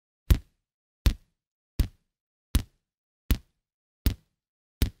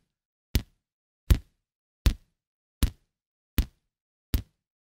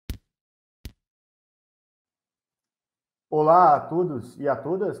Olá a todos e a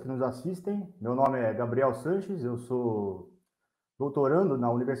todas que nos assistem. Meu nome é Gabriel Sanches, eu sou doutorando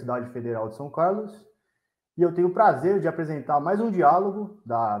na Universidade Federal de São Carlos e eu tenho o prazer de apresentar mais um diálogo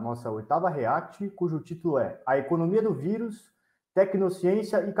da nossa oitava ReACT, cujo título é A Economia do Vírus,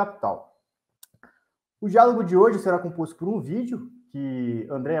 Tecnociência e Capital. O diálogo de hoje será composto por um vídeo que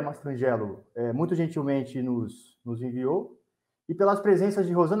Andrea Mastrangelo muito gentilmente nos enviou e pelas presenças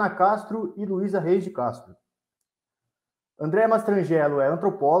de Rosana Castro e Luísa Reis Castro. Andrea Mastrangelo é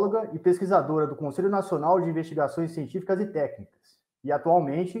antropóloga e pesquisadora do Conselho Nacional de Investigações Científicas e Técnicas e,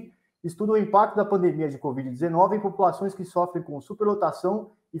 atualmente, estuda o impacto da pandemia de Covid-19 em populações que sofrem com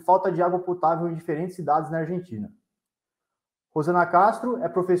superlotação e falta de água potável em diferentes cidades na Argentina. Rosana Castro é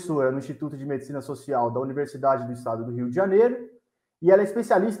professora no Instituto de Medicina Social da Universidade do Estado do Rio de Janeiro e ela é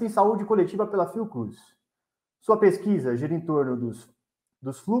especialista em saúde coletiva pela Fiocruz. Sua pesquisa gira em torno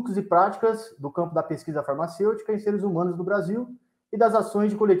dos fluxos e práticas do campo da pesquisa farmacêutica em seres humanos no Brasil e das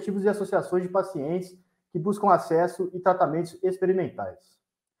ações de coletivos e associações de pacientes que buscam acesso e tratamentos experimentais.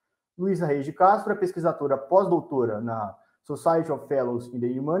 Luísa Reis Castro é pesquisadora pós-doutora na Society of Fellows in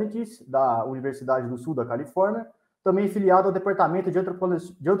the Humanities da Universidade do Sul da Califórnia, também filiada ao Departamento de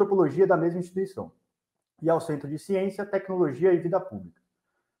Antropologia da mesma instituição, e ao Centro de Ciência, Tecnologia e Vida Pública.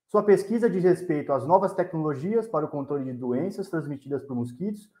 Sua pesquisa diz respeito às novas tecnologias para o controle de doenças transmitidas por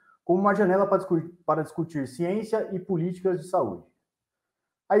mosquitos, como uma janela para discutir ciência e políticas de saúde.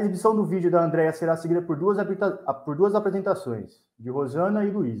 A exibição do vídeo da Andrea será seguida por duas apresentações, de Rosana e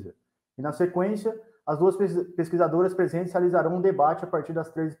Luísa. E, na sequência, as duas pesquisadoras presentes realizarão um debate a partir das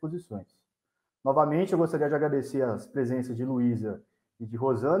 3 exposições. Novamente, eu gostaria de agradecer as presenças de Luísa e de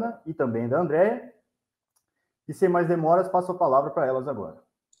Rosana, e também da Andrea. E, sem mais demoras, passo a palavra para elas agora.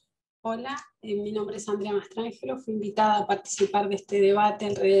 Hola, mi nombre es Andrea Mastrangelo, fui invitada a participar de este debate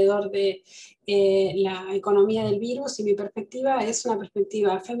alrededor de la economía del virus y mi perspectiva es una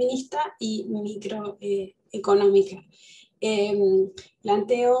perspectiva feminista y microeconómica.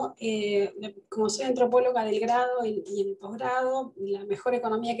 Planteo, como soy antropóloga del grado y en el posgrado, la mejor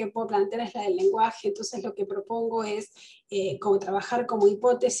economía que puedo plantear es la del lenguaje, entonces lo que propongo es como trabajar como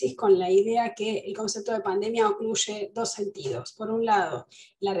hipótesis con la idea que el concepto de pandemia incluye 2 sentidos. Por un lado,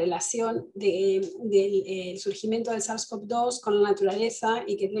 la relación del surgimiento del SARS-CoV-2 con la naturaleza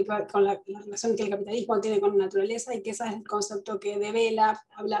y que tiene que ver con la relación que el capitalismo tiene con la naturaleza y que ese es el concepto que devela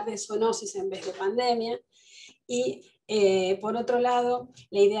hablar de zoonosis en vez de pandemia. Y por otro lado,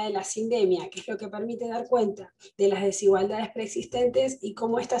 la idea de la sindemia, que es lo que permite dar cuenta de las desigualdades preexistentes y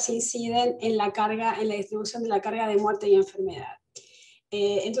cómo éstas inciden en la distribución de la carga de muerte y enfermedad.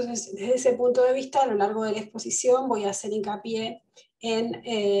 Entonces, desde ese punto de vista, a lo largo de la exposición voy a hacer hincapié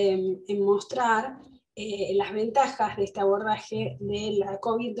en mostrar las ventajas de este abordaje de la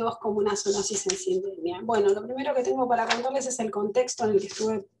COVID-2 como una zoonosis en sindemia. Bueno, lo primero que tengo para contarles es el contexto en el que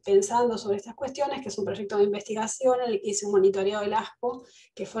estuve pensando sobre estas cuestiones, que es un proyecto de investigación en el que hice un monitoreo del ASPO,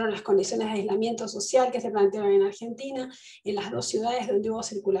 que fueron las condiciones de aislamiento social que se plantearon en Argentina, en las 2 ciudades donde hubo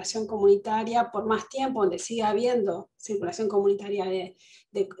circulación comunitaria por más tiempo, donde sigue habiendo circulación comunitaria de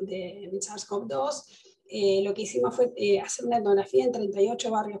SARS-CoV-2. Lo que hicimos fue hacer una etnografía en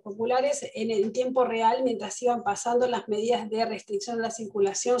 38 barrios populares en tiempo real mientras iban pasando las medidas de restricción de la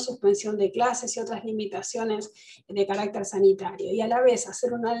circulación, suspensión de clases y otras limitaciones de carácter sanitario. Y a la vez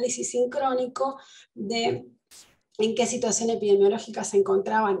hacer un análisis sincrónico de en qué situación epidemiológica se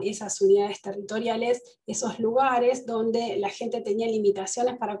encontraban esas unidades territoriales, esos lugares donde la gente tenía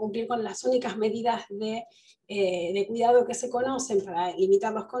limitaciones para cumplir con las únicas medidas de cuidado que se conocen para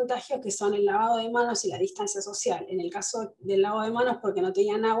limitar los contagios, que son el lavado de manos y la distancia social. En el caso del lavado de manos porque no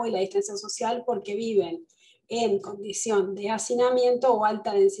tenían agua y la distancia social porque viven en condición de hacinamiento o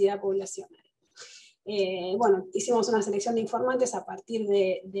alta densidad poblacional. Bueno, hicimos una selección de informantes a partir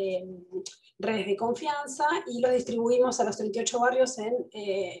de redes de confianza y los distribuimos a los 38 barrios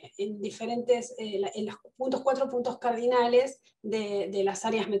en diferentes, en los 4 puntos cardinales de las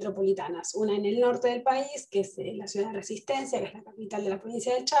áreas metropolitanas. Una en el norte del país, que es la ciudad de Resistencia, que es la capital de la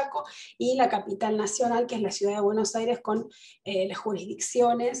provincia del Chaco, y la capital nacional, que es la ciudad de Buenos Aires, con las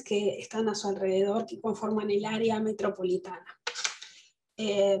jurisdicciones que están a su alrededor, que conforman el área metropolitana.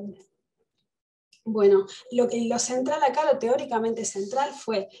 Bueno, lo central acá, lo teóricamente central,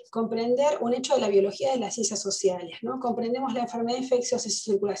 fue comprender un hecho de la biología de las ciencias sociales, ¿no? Comprendemos la enfermedad infecciosa y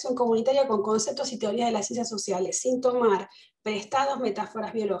su circulación comunitaria con conceptos y teorías de las ciencias sociales, sin tomar prestados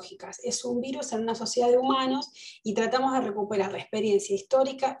metáforas biológicas. Es un virus en una sociedad de humanos y tratamos de recuperar la experiencia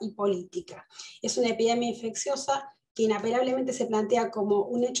histórica y política. Es una epidemia infecciosa que inapelablemente se plantea como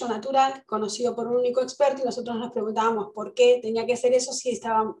un hecho natural, conocido por un único experto, y nosotros nos preguntábamos por qué tenía que ser eso si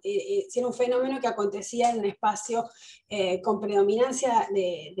era un fenómeno que acontecía en un espacio con predominancia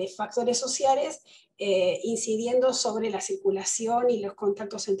de factores sociales, incidiendo sobre la circulación y los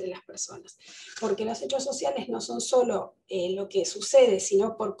contactos entre las personas. Porque los hechos sociales no son solo lo que sucede,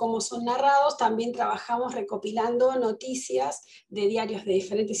 sino por cómo son narrados. También trabajamos recopilando noticias de diarios de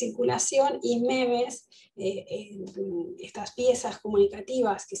diferente circulación y memes, estas piezas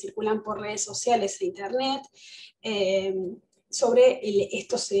comunicativas que circulan por redes sociales e internet, sobre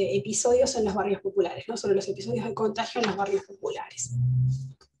estos episodios en los barrios populares, ¿no? Sobre los episodios de contagio en los barrios populares.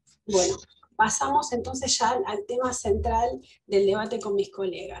 Bueno, pasamos entonces ya al tema central del debate con mis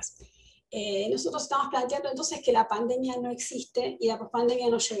colegas. Nosotros estamos planteando entonces que la pandemia no existe y la pospandemia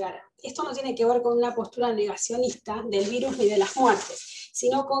no llegará. Esto no tiene que ver con una postura negacionista del virus ni de las muertes,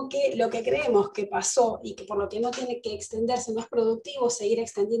 sino con que lo que creemos que pasó y que por lo que no tiene que extenderse, no es productivo seguir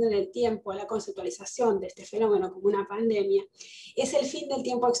extendiendo en el tiempo a la conceptualización de este fenómeno como una pandemia, es el fin del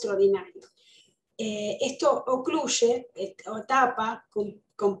tiempo extraordinario. Esto ocluye o tapa,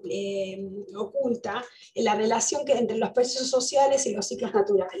 oculta la relación entre los procesos sociales y los ciclos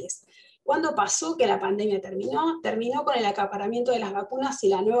naturales. ¿Cuándo pasó que la pandemia terminó? Terminó con el acaparamiento de las vacunas y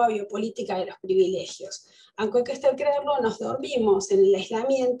la nueva biopolítica de los privilegios. Aunque cueste creerlo, nos dormimos en el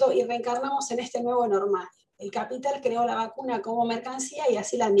aislamiento y reencarnamos en este nuevo normal. El capital creó la vacuna como mercancía y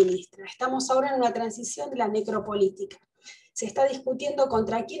así la administra. Estamos ahora en una transición de la necropolítica. Se está discutiendo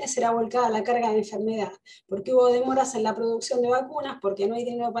contra quiénes será volcada la carga de enfermedad, porque hubo demoras en la producción de vacunas, porque no hay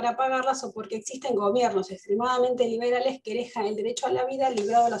dinero para pagarlas o porque existen gobiernos extremadamente liberales que dejan el derecho a la vida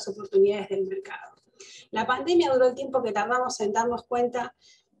librado de las oportunidades del mercado. La pandemia duró el tiempo que tardamos en darnos cuenta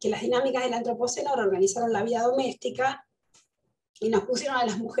que las dinámicas del antropoceno reorganizaron la vida doméstica y nos pusieron a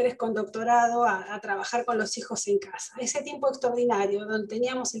las mujeres con doctorado a trabajar con los hijos en casa. Ese tiempo extraordinario, donde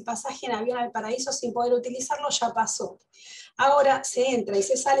teníamos el pasaje en avión al paraíso sin poder utilizarlo, ya pasó. Ahora se entra y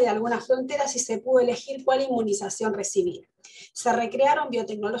se sale de algunas fronteras y se pudo elegir cuál inmunización recibir. Se recrearon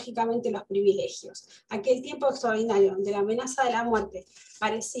biotecnológicamente los privilegios. Aquel tiempo extraordinario, donde la amenaza de la muerte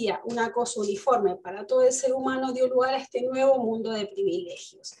parecía una cosa uniforme para todo el ser humano, dio lugar a este nuevo mundo de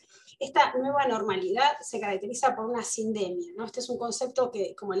privilegios. Esta nueva normalidad se caracteriza por una sindemia, ¿no? Este es un concepto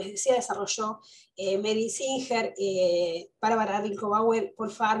que, como les decía, desarrolló Mary Singer, Barbara Wilco-Bauer, Paul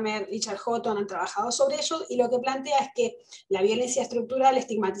Farmer, Richard Houghton han trabajado sobre ello, y lo que plantea es que la violencia estructural,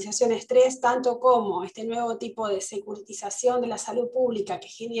 estigmatización, estrés, tanto como este nuevo tipo de securitización de la salud pública que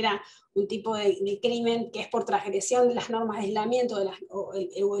genera un tipo de crimen que es por transgresión de las normas de aislamiento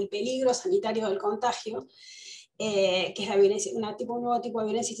o el peligro sanitario del contagio, que es la violencia, un nuevo tipo de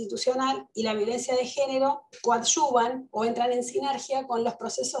violencia institucional, y la violencia de género coadyuvan o entran en sinergia con los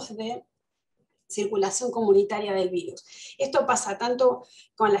procesos de circulación comunitaria del virus. Esto pasa tanto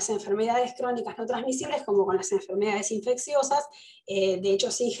con las enfermedades crónicas no transmisibles como con las enfermedades infecciosas. De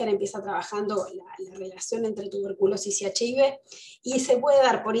hecho, Singer empieza trabajando la relación entre tuberculosis y HIV, y se puede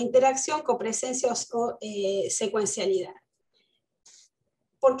dar por interacción, copresencia o secuencialidad.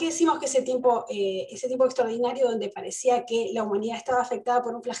 ¿Por qué decimos que ese tiempo extraordinario donde parecía que la humanidad estaba afectada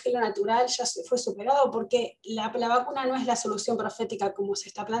por un flagelo natural ya fue superado? Porque la vacuna no es la solución profética como se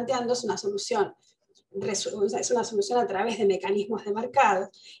está planteando, es una solución a través de mecanismos de mercado,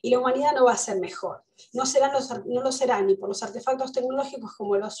 y la humanidad no va a ser mejor. No lo será ni por los artefactos tecnológicos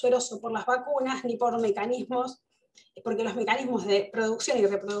como los sueros o por las vacunas, ni por mecanismos, porque los mecanismos de producción y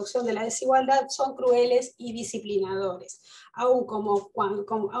reproducción de la desigualdad son crueles y disciplinadores, aun cuando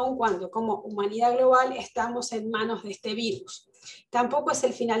como humanidad global estamos en manos de este virus. Tampoco es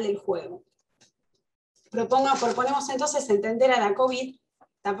el final del juego. Proponemos entonces entender a la COVID,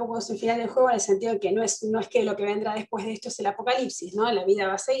 tampoco es el final del juego en el sentido de que no es que lo que vendrá después de esto es el apocalipsis, ¿no? La vida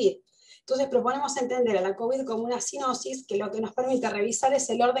va a seguir. Entonces proponemos entender a la COVID como una sinosis que lo que nos permite revisar es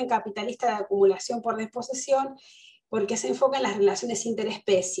el orden capitalista de acumulación por desposesión, porque se enfoca en las relaciones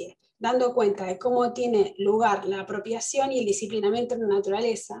interespecie, dando cuenta de cómo tiene lugar la apropiación y el disciplinamiento en la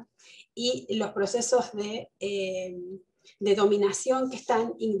naturaleza y los procesos de dominación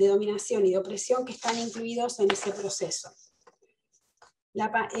y de opresión que están incluidos en ese proceso.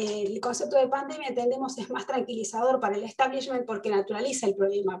 El concepto de pandemia, entendemos, es más tranquilizador para el establishment porque naturaliza el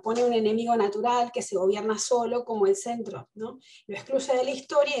problema, pone un enemigo natural que se gobierna solo como el centro, ¿no? Lo excluye de la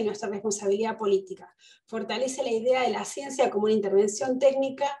historia y nuestra responsabilidad política. Fortalece la idea de la ciencia como una intervención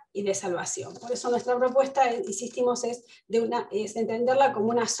técnica y de salvación. Por eso nuestra propuesta, insistimos, es entenderla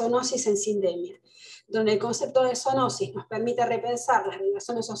como una zoonosis en sindemia, donde el concepto de zoonosis nos permite repensar las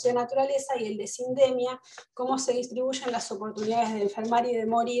relaciones socio-naturaleza, y el de sindemia, cómo se distribuyen las oportunidades de enfermar y de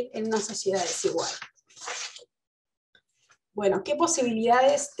morir en una sociedad desigual. Bueno, ¿qué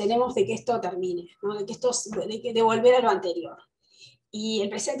posibilidades tenemos de que esto termine, ¿no? de volver a lo anterior? Y el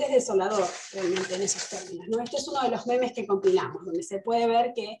presente es desolador, realmente, en esos términos, ¿no? Este es uno de los memes que compilamos, donde se puede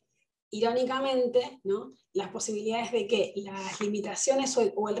ver que, irónicamente, ¿no?, las posibilidades de que las limitaciones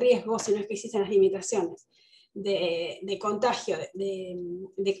o el riesgo, si no es que existen las limitaciones, de contagio, de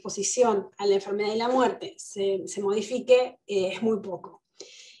exposición a la enfermedad y la muerte, se modifique, es muy poco.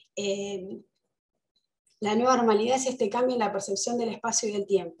 La nueva normalidad es este cambio en la percepción del espacio y del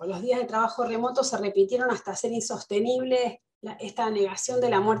tiempo. Los días de trabajo remoto se repitieron hasta ser insostenible esta negación de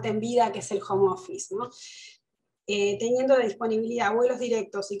la muerte en vida que es el home office, ¿no? Teniendo la disponibilidad de vuelos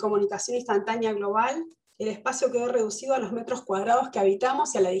directos y comunicación instantánea global, el espacio quedó reducido a los metros cuadrados que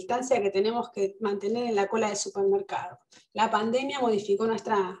habitamos y a la distancia que tenemos que mantener en la cola del supermercado. La pandemia modificó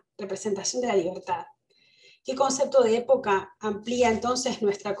nuestra representación de la libertad. ¿Qué concepto de época amplía entonces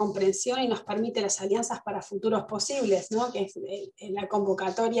nuestra comprensión y nos permite las alianzas para futuros posibles, ¿no?, que es la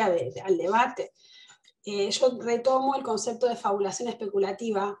convocatoria al debate? Yo retomo el concepto de fabulación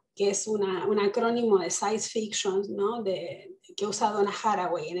especulativa, que es un acrónimo de science fiction, ¿no?, que usa Donna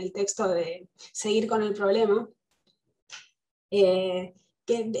Haraway en el texto de Seguir con el problema, que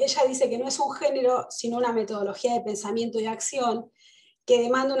ella dice que no es un género, sino una metodología de pensamiento y acción que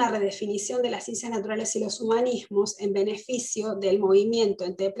demanda una redefinición de las ciencias naturales y los humanismos en beneficio del movimiento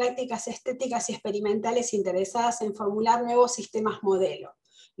entre prácticas estéticas y experimentales interesadas en formular nuevos sistemas modelo,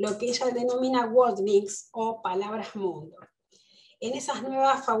 lo que ella denomina wordings o palabras mundo. En esas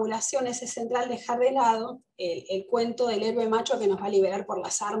nuevas fabulaciones es central dejar de lado el cuento del héroe macho que nos va a liberar por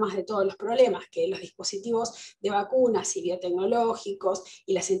las armas de todos los problemas, que los dispositivos de vacunas y biotecnológicos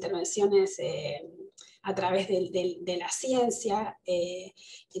y las intervenciones a través de la ciencia, que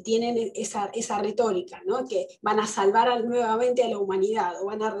tienen esa retórica, ¿no?, que van a salvar nuevamente a la humanidad o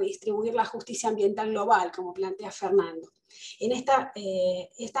van a redistribuir la justicia ambiental global, como plantea Fernando.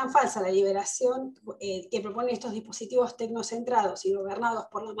 Es tan falsa la liberación que proponen estos dispositivos tecnocentrados y gobernados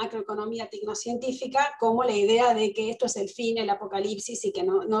por la macroeconomía tecnocientífica como la idea de que esto es el fin, el apocalipsis y que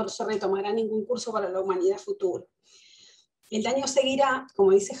no se retomará ningún curso para la humanidad futura. El daño seguirá,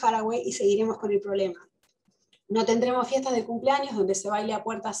 como dice Haraway, y seguiremos con el problema. No tendremos fiestas de cumpleaños donde se baile a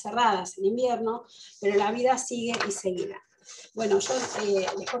puertas cerradas en invierno, pero la vida sigue y seguirá. Bueno, yo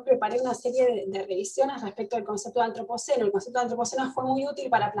después preparé una serie de revisiones respecto al concepto de antropoceno. El concepto de antropoceno fue muy útil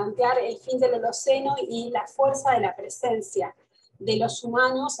para plantear el fin del Holoceno y la fuerza de la presencia de los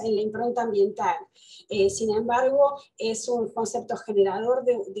humanos en la impronta ambiental. Sin embargo, es un concepto generador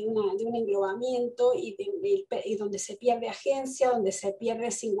de un englobamiento y donde se pierde agencia, donde se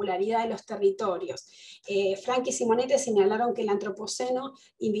pierde singularidad de los territorios. Frank y Simonetti señalaron que el antropoceno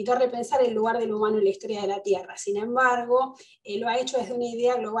invitó a repensar el lugar del humano en la historia de la Tierra. Sin embargo, lo ha hecho desde una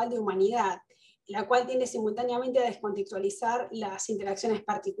idea global de humanidad, la cual tiende simultáneamente a descontextualizar las interacciones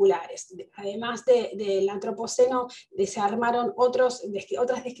particulares. Además del antropoceno, se armaron otras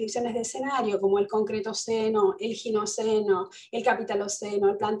descripciones de escenario, como el concretoceno, el ginoceno, el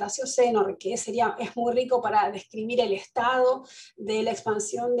capitaloceno, el plantacioceno, que es muy rico para describir el estado de la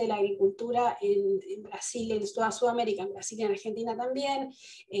expansión de la agricultura en Brasil, en toda Sudamérica, en Brasil y en Argentina también,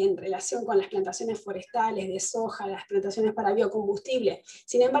 en relación con las plantaciones forestales de soja, las plantaciones para biocombustible.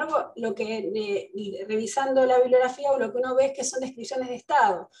 Sin embargo, revisando la bibliografía, lo que uno ve es que son descripciones de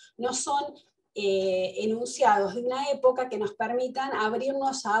estado, no son enunciados de una época que nos permitan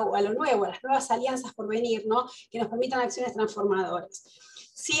abrirnos a lo nuevo, a las nuevas alianzas por venir, ¿no?, que nos permitan acciones transformadoras.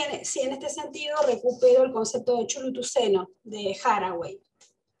 Sí, en este sentido recupero el concepto de chulutuceno de Haraway,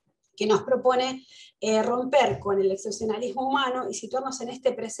 que nos propone romper con el excepcionalismo humano y situarnos en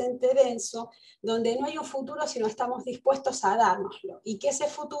este presente denso, donde no hay un futuro si no estamos dispuestos a dárnoslo, y que ese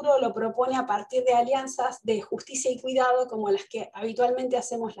futuro lo propone a partir de alianzas de justicia y cuidado como las que habitualmente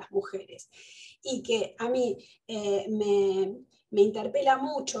hacemos las mujeres, y que a mí me interpela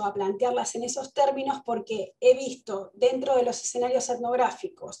mucho a plantearlas en esos términos porque he visto dentro de los escenarios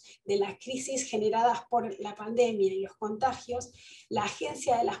etnográficos de las crisis generadas por la pandemia y los contagios, la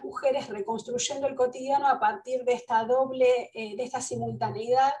agencia de las mujeres reconstruyendo el cotidiano a partir de esta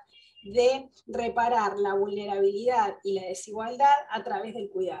simultaneidad de reparar la vulnerabilidad y la desigualdad a través del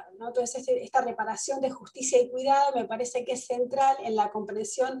cuidado, ¿no? Entonces, esta reparación de justicia y cuidado me parece que es central en la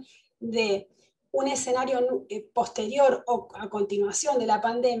comprensión de un escenario posterior o a continuación de la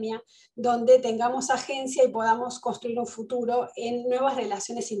pandemia, donde tengamos agencia y podamos construir un futuro en nuevas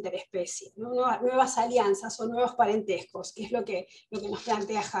relaciones interespecie, ¿no?, nuevas alianzas o nuevos parentescos, que es lo que nos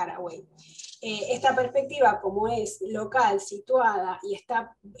plantea Haraway. Esta perspectiva, como es local, situada y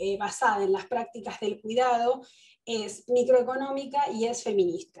está basada en las prácticas del cuidado, es microeconómica y es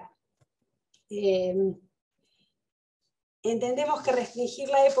feminista. entendemos que restringir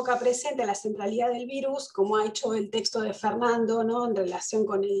la época presente a la centralidad del virus, como ha hecho el texto de Fernando, ¿no?, en relación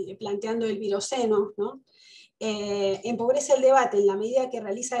con planteando el viroceno, ¿no?, empobrece el debate en la medida que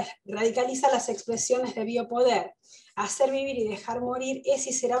radicaliza las expresiones de biopoder. Hacer vivir y dejar morir es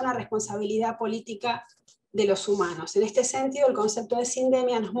y será una responsabilidad política de los humanos. En este sentido, el concepto de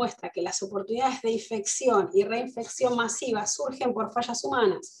sindemia nos muestra que las oportunidades de infección y reinfección masiva surgen por fallas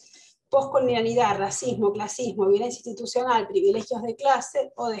humanas, poscolonialidad, racismo, clasismo, violencia institucional, privilegios de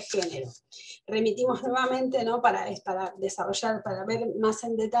clase o de género. Remitimos nuevamente, ¿no?, para desarrollar, para ver más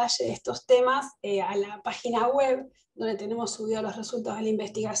en detalle estos temas, a la página web donde tenemos subidos los resultados de la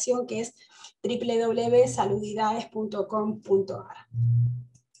investigación, que es www.saludidades.com.ar.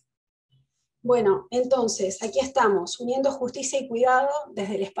 Bueno, entonces, aquí estamos, uniendo justicia y cuidado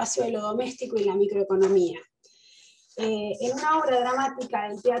desde el espacio de lo doméstico y la microeconomía. En una obra dramática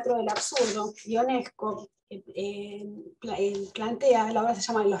del teatro del absurdo, Ionesco plantea, la obra se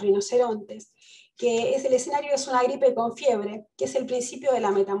llama Los rinocerontes, que el escenario es una gripe con fiebre, que es el principio de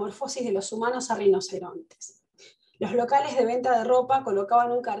la metamorfosis de los humanos a rinocerontes. Los locales de venta de ropa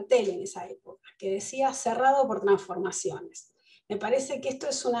colocaban un cartel en esa época, que decía cerrado por transformaciones. Me parece que esto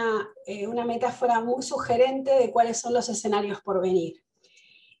es una metáfora muy sugerente de cuáles son los escenarios por venir.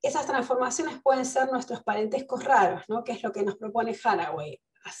 Esas transformaciones pueden ser nuestros parentescos raros, ¿no?, que es lo que nos propone Haraway,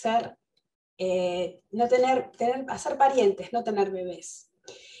 hacer parientes, no tener bebés.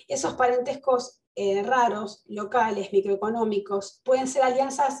 Esos parentescos raros, locales, microeconómicos, pueden ser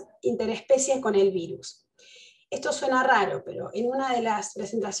alianzas interespecies con el virus. Esto suena raro, pero en una de las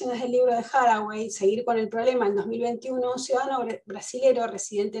presentaciones del libro de Haraway, Seguir con el problema, en 2021, un ciudadano brasilero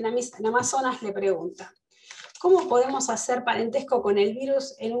residente en Amazonas le pregunta: ¿cómo podemos hacer parentesco con el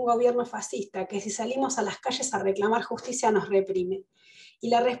virus en un gobierno fascista que si salimos a las calles a reclamar justicia nos reprime? Y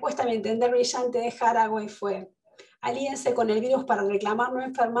la respuesta, a mi entender, brillante de Haraway fue: alíense con el virus para reclamar no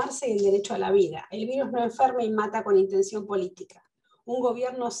enfermarse y el derecho a la vida. El virus no enferma y mata con intención política. Un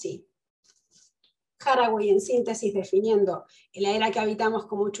gobierno sí. Haraway, en síntesis, definiendo la era que habitamos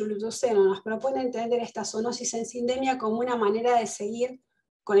como chulutoceno, nos propone entender esta zoonosis en sindemia como una manera de seguir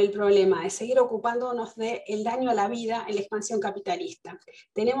con el problema, de seguir ocupándonos del daño a la vida en la expansión capitalista.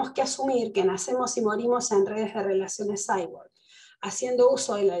 Tenemos que asumir que nacemos y morimos en redes de relaciones cyborg, haciendo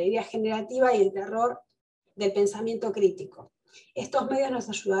uso de la alegría generativa y el terror del pensamiento crítico. Estos medios nos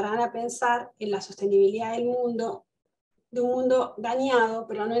ayudarán a pensar en la sostenibilidad del mundo, de un mundo dañado,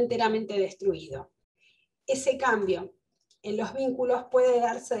 pero no enteramente destruido. Ese cambio en los vínculos puede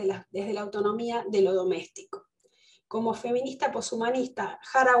darse desde la autonomía de lo doméstico. Como feminista poshumanista,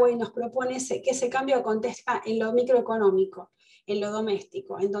 Haraway nos propone que ese cambio acontezca en lo microeconómico, en lo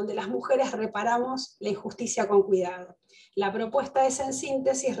doméstico, en donde las mujeres reparamos la injusticia con cuidado. La propuesta es, en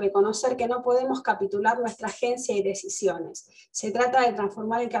síntesis, reconocer que no podemos capitular nuestra agencia y decisiones. Se trata de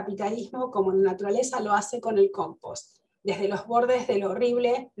transformar el capitalismo como la naturaleza lo hace con el compost, desde los bordes de lo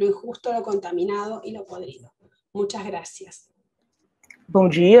horrible, lo injusto, lo contaminado y lo podrido. Muchas gracias. Bom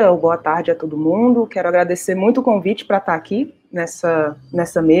dia ou boa tarde a todo mundo. Quero agradecer muito o convite para estar aqui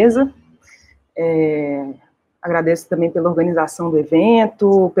nessa mesa. Agradeço também pela organização do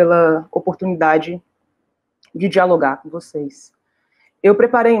evento, pela oportunidade de dialogar com vocês. Eu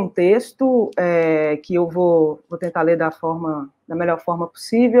preparei um texto que eu vou tentar ler da melhor forma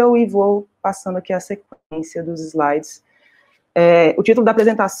possível e vou passando aqui a sequência dos slides. O título da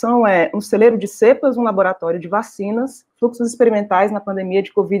apresentação é Um celeiro de cepas, um laboratório de vacinas, fluxos experimentais na pandemia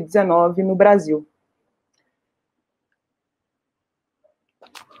de Covid-19 no Brasil.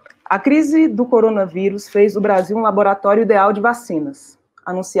 A crise do coronavírus fez do Brasil um laboratório ideal de vacinas,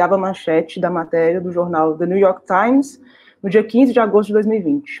 anunciava a manchete da matéria do jornal The New York Times, no dia 15 de agosto de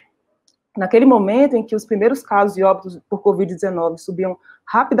 2020. Naquele momento em que os primeiros casos de óbitos por Covid-19 subiam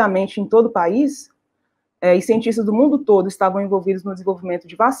rapidamente em todo o país, e cientistas do mundo todo estavam envolvidos no desenvolvimento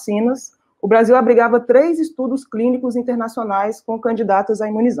de vacinas, o Brasil abrigava 3 estudos clínicos internacionais com candidatas a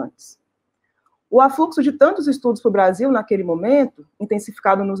imunizantes. O afluxo de tantos estudos para o Brasil naquele momento,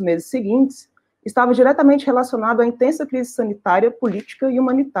 intensificado nos meses seguintes, estava diretamente relacionado à intensa crise sanitária, política e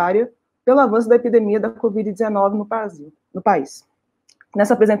humanitária pelo avanço da epidemia da Covid-19 no país.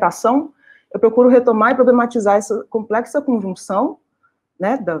 Nessa apresentação, eu procuro retomar e problematizar essa complexa conjunção,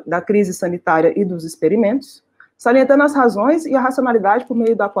 né, da crise sanitária e dos experimentos, salientando as razões e a racionalidade por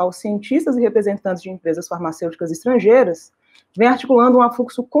meio da qual cientistas e representantes de empresas farmacêuticas estrangeiras vêm articulando um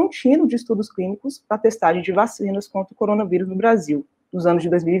afluxo contínuo de estudos clínicos para testagem de vacinas contra o coronavírus no Brasil, nos anos de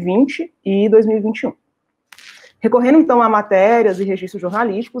 2020 e 2021. Recorrendo, então, a matérias e registros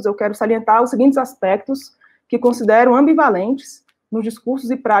jornalísticos, eu quero salientar os seguintes aspectos que considero ambivalentes nos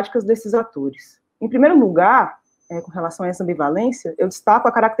discursos e práticas desses atores. Em primeiro lugar, com relação a essa ambivalência, eu destaco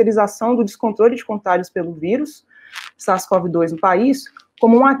a caracterização do descontrole de contágios pelo vírus SARS-CoV-2 no país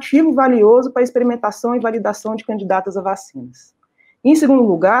como um ativo valioso para a experimentação e validação de candidatas a vacinas. Em segundo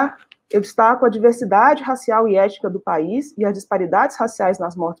lugar, eu destaco a diversidade racial e étnica do país e as disparidades raciais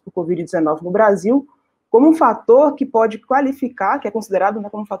nas mortes por Covid-19 no Brasil como um fator que pode qualificar, que é considerado, né,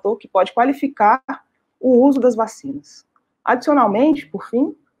 como um fator que pode qualificar o uso das vacinas. Adicionalmente, por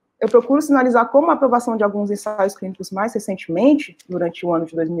fim, eu procuro sinalizar como a aprovação de alguns ensaios clínicos mais recentemente, durante o ano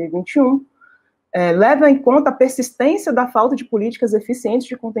de 2021, leva em conta a persistência da falta de políticas eficientes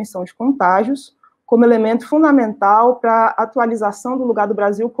de contenção de contágios como elemento fundamental para a atualização do lugar do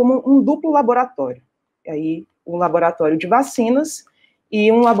Brasil como um duplo laboratório. E aí, um laboratório de vacinas e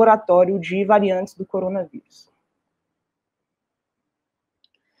um laboratório de variantes do coronavírus.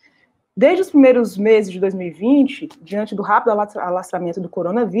 Desde os primeiros meses de 2020, diante do rápido alastramento do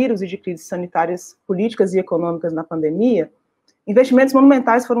coronavírus e de crises sanitárias, políticas e econômicas na pandemia, investimentos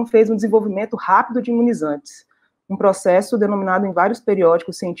monumentais foram feitos no desenvolvimento rápido de imunizantes, um processo denominado em vários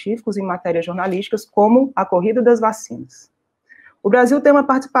periódicos científicos e em matérias jornalísticas como a corrida das vacinas. O Brasil tem uma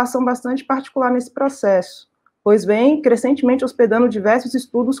participação bastante particular nesse processo, pois vem crescentemente hospedando diversos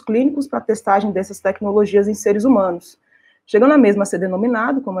estudos clínicos para testagem dessas tecnologias em seres humanos, chegando a mesmo a ser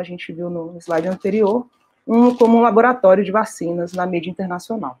denominado, como a gente viu no slide anterior, como um laboratório de vacinas na mídia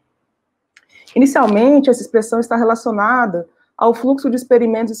internacional. Inicialmente, essa expressão está relacionada ao fluxo de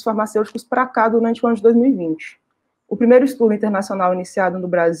experimentos farmacêuticos para cá durante o ano de 2020. O primeiro estudo internacional iniciado no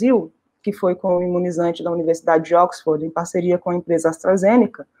Brasil, que foi com o imunizante da Universidade de Oxford, em parceria com a empresa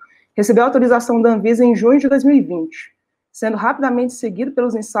AstraZeneca, recebeu autorização da Anvisa em junho de 2020, sendo rapidamente seguido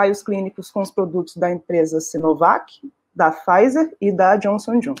pelos ensaios clínicos com os produtos da empresa Sinovac, da Pfizer e da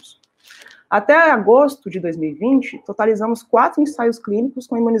Johnson & Johnson. Até agosto de 2020, totalizamos 4 ensaios clínicos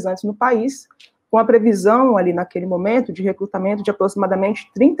com imunizantes no país, com a previsão, ali naquele momento, de recrutamento de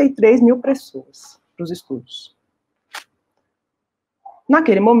aproximadamente 33 mil pessoas para os estudos.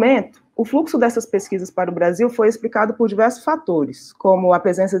 Naquele momento, o fluxo dessas pesquisas para o Brasil foi explicado por diversos fatores, como a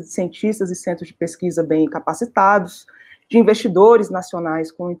presença de cientistas e centros de pesquisa bem capacitados, de investidores nacionais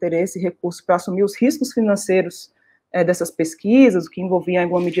com interesse e recursos para assumir os riscos financeiros dessas pesquisas, o que envolvia, em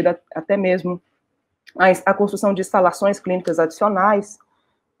alguma medida, até mesmo a construção de instalações clínicas adicionais.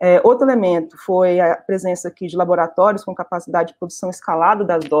 Outro elemento foi a presença aqui de laboratórios com capacidade de produção escalada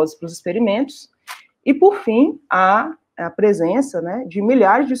das doses para os experimentos, e, por fim, a presença, né, de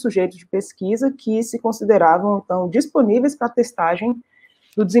milhares de sujeitos de pesquisa que se consideravam, então, disponíveis para a testagem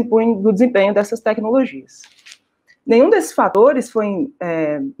do desempenho dessas tecnologias. Nenhum desses fatores foi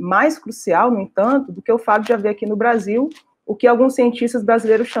mais crucial, no entanto, do que o fato de haver aqui no Brasil o que alguns cientistas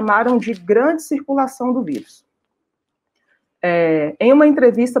brasileiros chamaram de grande circulação do vírus. Em uma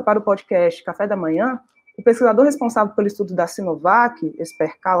entrevista para o podcast Café da Manhã, o pesquisador responsável pelo estudo da Sinovac,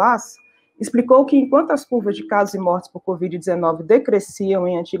 Esper Calas, explicou que enquanto as curvas de casos e mortes por Covid-19 decresciam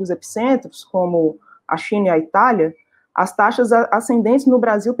em antigos epicentros, como a China e a Itália, as taxas ascendentes no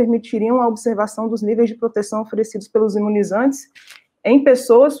Brasil permitiriam a observação dos níveis de proteção oferecidos pelos imunizantes em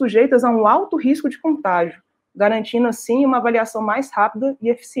pessoas sujeitas a um alto risco de contágio, garantindo, assim, uma avaliação mais rápida e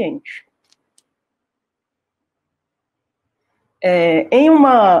eficiente. Em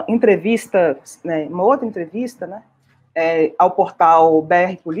uma entrevista, uma outra entrevista, ao portal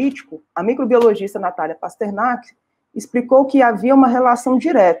BR Político, a microbiologista Natália Pasternak explicou que havia uma relação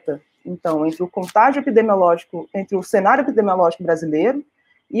direta, então, entre o contágio epidemiológico, entre o cenário epidemiológico brasileiro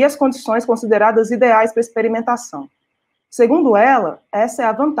e as condições consideradas ideais para experimentação. Segundo ela, essa é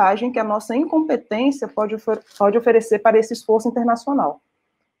a vantagem que a nossa incompetência pode oferecer para esse esforço internacional.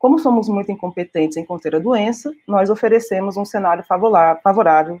 Como somos muito incompetentes em conter a doença, nós oferecemos um cenário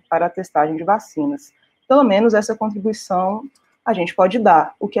favorável para a testagem de vacinas. Pelo menos essa contribuição a gente pode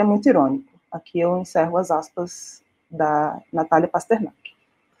dar, o que é muito irônico. Aqui eu encerro as aspas da Natália Pasternak.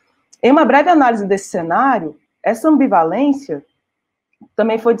 Em uma breve análise desse cenário, essa ambivalência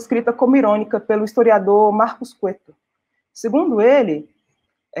também foi descrita como irônica pelo historiador Marcos Cueto. Segundo ele,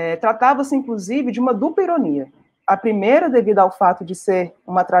 tratava-se inclusive de uma dupla ironia. A primeira, devido ao fato de ser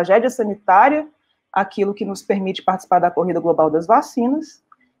uma tragédia sanitária, aquilo que nos permite participar da corrida global das vacinas,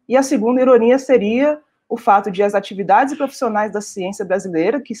 e a segunda ironia seria o fato de as atividades e profissionais da ciência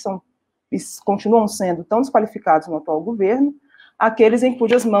brasileira, que continuam sendo tão desqualificados no atual governo, aqueles em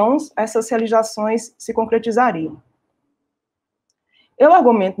cujas mãos essas realizações se concretizariam. Eu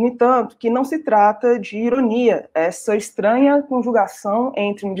argumento, no entanto, que não se trata de ironia, essa estranha conjugação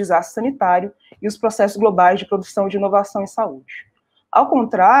entre um desastre sanitário e os processos globais de produção de inovação em saúde. Ao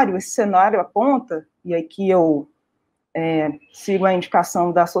contrário, esse cenário aponta, e aqui eu sigo a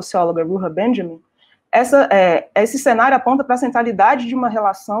indicação da socióloga Ruha Benjamin, Esse cenário aponta para a centralidade de uma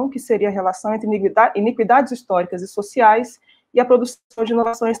relação, que seria a relação entre iniquidades históricas e sociais e a produção de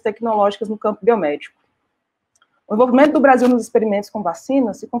inovações tecnológicas no campo biomédico. O envolvimento do Brasil nos experimentos com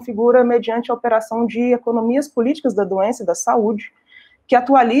vacinas se configura mediante a operação de economias políticas da doença e da saúde, que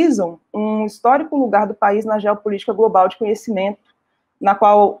atualizam um histórico lugar do país na geopolítica global de conhecimento, na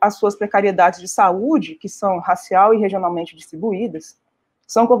qual as suas precariedades de saúde, que são racial e regionalmente distribuídas,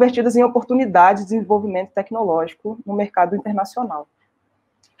 são convertidas em oportunidades de desenvolvimento tecnológico no mercado internacional.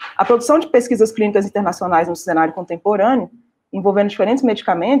 A produção de pesquisas clínicas internacionais no cenário contemporâneo, envolvendo diferentes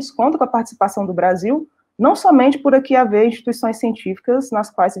medicamentos, conta com a participação do Brasil, não somente por aqui haver instituições científicas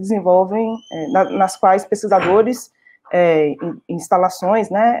nas quais se desenvolvem, nas quais pesquisadores, instalações,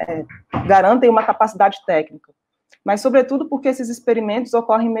 né, garantem uma capacidade técnica, mas, sobretudo, porque esses experimentos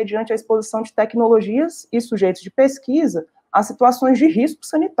ocorrem mediante a exposição de tecnologias e sujeitos de pesquisa a situações de risco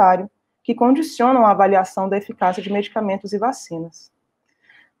sanitário, que condicionam a avaliação da eficácia de medicamentos e vacinas.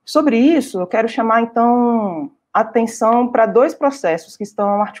 Sobre isso, eu quero chamar, então, atenção para dois processos que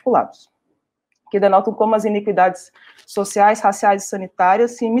estão articulados, que denotam como as iniquidades sociais, raciais e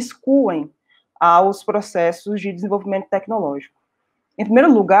sanitárias se imiscuem aos processos de desenvolvimento tecnológico. Em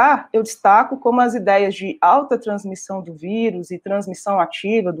primeiro lugar, eu destaco como as ideias de alta transmissão do vírus e transmissão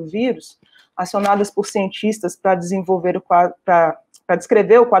ativa do vírus, acionadas por cientistas para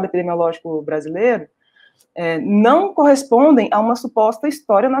descrever o quadro epidemiológico brasileiro, não correspondem a uma suposta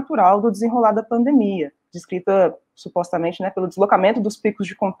história natural do desenrolar da pandemia, descrita supostamente, né, pelo deslocamento dos picos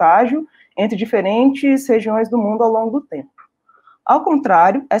de contágio entre diferentes regiões do mundo ao longo do tempo. Ao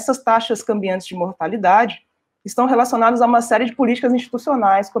contrário, essas taxas cambiantes de mortalidade estão relacionadas a uma série de políticas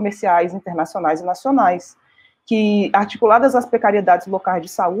institucionais, comerciais, internacionais e nacionais, que, articuladas às precariedades locais de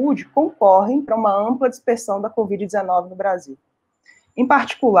saúde, concorrem para uma ampla dispersão da Covid-19 no Brasil. Em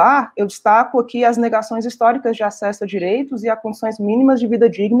particular, eu destaco aqui as negações históricas de acesso a direitos e a condições mínimas de vida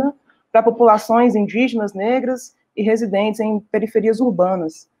digna para populações indígenas, negras e residentes em periferias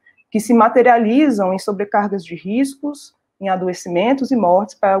urbanas, que se materializam em sobrecargas de riscos, em adoecimentos e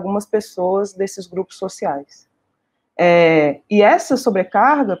mortes para algumas pessoas desses grupos sociais. E essa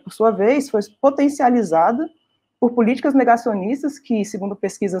sobrecarga, por sua vez, foi potencializada por políticas negacionistas que, segundo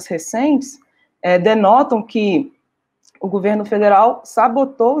pesquisas recentes, denotam que o governo federal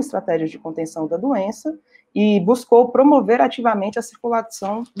sabotou estratégias de contenção da doença e buscou promover ativamente a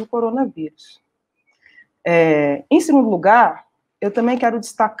circulação do coronavírus. Em segundo lugar, eu também quero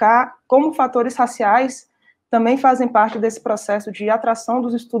destacar como fatores raciais também fazem parte desse processo de atração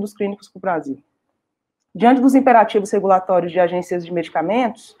dos estudos clínicos para o Brasil. Diante dos imperativos regulatórios de agências de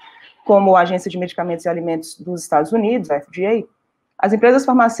medicamentos, como a Agência de Medicamentos e Alimentos dos Estados Unidos, a FDA, as empresas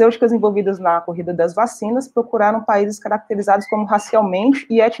farmacêuticas envolvidas na corrida das vacinas procuraram países caracterizados como racialmente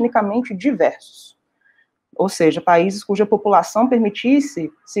e etnicamente diversos, ou seja, países cuja população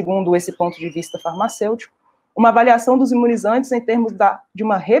permitisse, segundo esse ponto de vista farmacêutico, uma avaliação dos imunizantes em termos de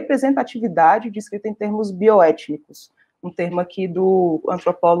uma representatividade descrita em termos bioétnicos, um termo aqui do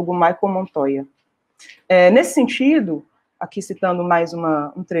antropólogo Michael Montoya. Nesse sentido, aqui citando mais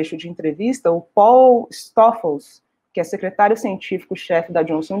um trecho de entrevista, o Paul Stoffels, que é secretário científico-chefe da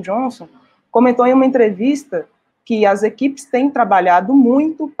Johnson & Johnson, comentou em uma entrevista que as equipes têm trabalhado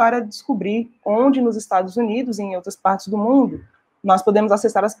muito para descobrir onde nos Estados Unidos e em outras partes do mundo nós podemos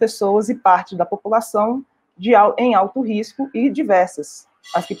acessar as pessoas e parte da população em alto risco e diversas,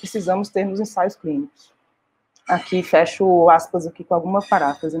 as que precisamos ter nos ensaios clínicos. Aqui fecho aspas aqui com alguma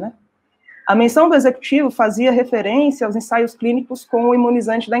paráfrase, né? A menção do executivo fazia referência aos ensaios clínicos com o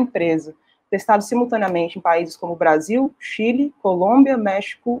imunizante da empresa, testados simultaneamente em países como Brasil, Chile, Colômbia,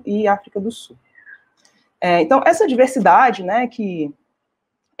 México e África do Sul. Então, essa diversidade, né, que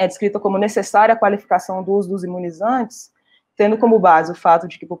é descrita como necessária à qualificação do uso dos imunizantes, tendo como base o fato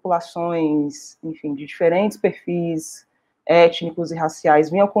de que populações, enfim, de diferentes perfis étnicos e raciais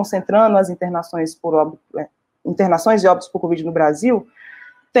vinham concentrando as internações e óbitos por Covid no Brasil,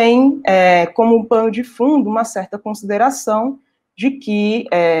 tem como um pano de fundo uma certa consideração de que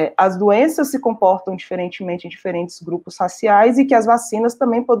as doenças se comportam diferentemente em diferentes grupos raciais e que as vacinas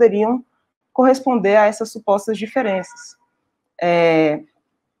também poderiam corresponder a essas supostas diferenças.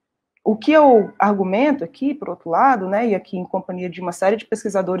 O que eu argumento aqui, por outro lado, né, e aqui em companhia de uma série de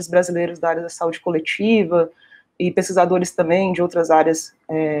pesquisadores brasileiros da área da saúde coletiva e pesquisadores também de outras áreas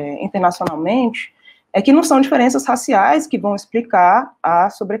internacionalmente, é que não são diferenças raciais que vão explicar a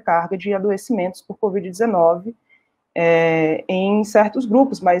sobrecarga de adoecimentos por Covid-19 em certos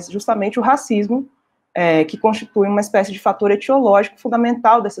grupos, mas justamente o racismo que constitui uma espécie de fator etiológico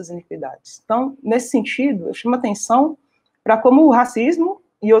fundamental dessas iniquidades. Então, nesse sentido, eu chamo atenção para como o racismo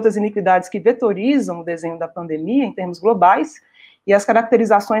e outras iniquidades que vetorizam o desenho da pandemia em termos globais, e as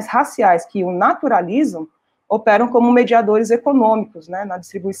caracterizações raciais que o naturalizam, operam como mediadores econômicos, né, na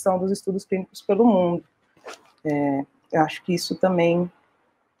distribuição dos estudos clínicos pelo mundo. Eu acho que isso também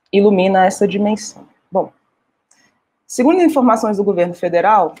ilumina essa dimensão. Bom, segundo informações do governo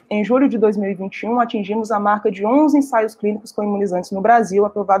federal, em julho de 2021, atingimos a marca de 11 ensaios clínicos com imunizantes no Brasil,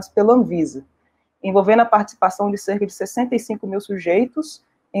 aprovados pela Anvisa, envolvendo a participação de cerca de 65 mil sujeitos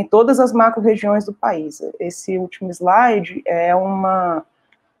em todas as macro-regiões do país. Esse último slide é uma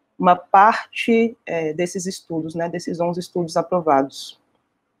parte desses estudos, né, desses 11 estudos aprovados.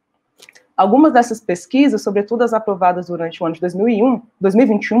 Algumas dessas pesquisas, sobretudo as aprovadas durante o ano de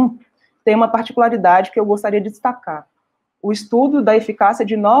 2021, têm uma particularidade que eu gostaria de destacar. O estudo da eficácia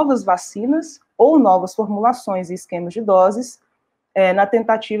de novas vacinas ou novas formulações e esquemas de doses na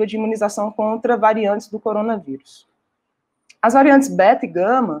tentativa de imunização contra variantes do coronavírus. As variantes beta e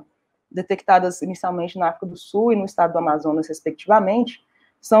gama, detectadas inicialmente na África do Sul e no estado do Amazonas, respectivamente,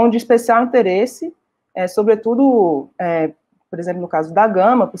 são de especial interesse, sobretudo, por exemplo, no caso da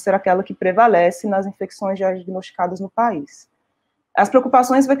gama, por ser aquela que prevalece nas infecções já diagnosticadas no país. As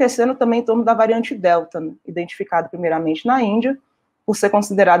preocupações vão crescendo também em torno da variante Delta, identificada primeiramente na Índia, por ser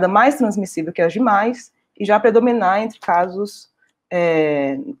considerada mais transmissível que as demais, e já predominar entre casos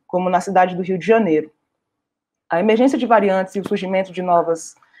como na cidade do Rio de Janeiro. A emergência de variantes e o surgimento de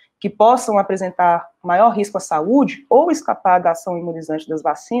novas que possam apresentar maior risco à saúde ou escapar da ação imunizante das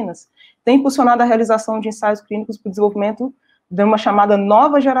vacinas tem impulsionado a realização de ensaios clínicos para o desenvolvimento de uma chamada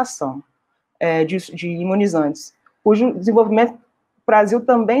nova geração de imunizantes, cujo desenvolvimento o Brasil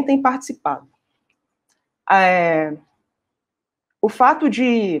também tem participado. O fato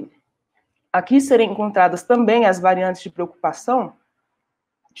de aqui serem encontradas também as variantes de preocupação,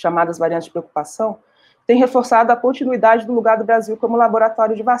 chamadas variantes de preocupação, tem reforçado a continuidade do lugar do Brasil como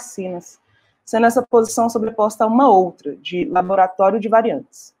laboratório de vacinas, sendo essa posição sobreposta a uma outra, de laboratório de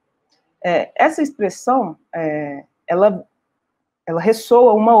variantes. Essa expressão, ela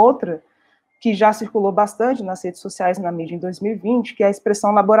ressoa uma outra que já circulou bastante nas redes sociais e na mídia em 2020, que é a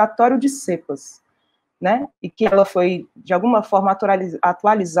expressão laboratório de cepas, né? E que ela foi, de alguma forma,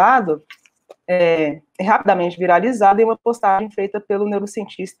 atualizada, rapidamente viralizada em uma postagem feita pelo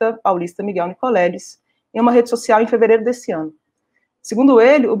neurocientista paulista Miguel Nicoleles, em uma rede social em fevereiro desse ano. Segundo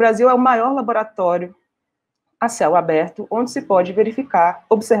ele, o Brasil é o maior laboratório a céu aberto, onde se pode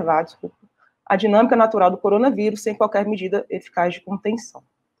observar, a dinâmica natural do coronavírus sem qualquer medida eficaz de contenção.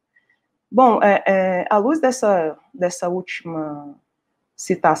 Bom, à luz dessa última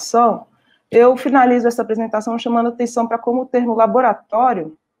citação, eu finalizo essa apresentação chamando atenção para como o termo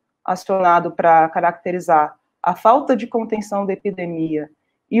laboratório, acionado para caracterizar a falta de contenção da epidemia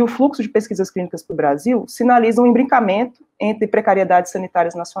e o fluxo de pesquisas clínicas para o Brasil, sinalizam um imbricamento entre precariedades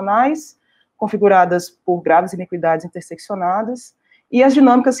sanitárias nacionais, configuradas por graves iniquidades interseccionadas, e as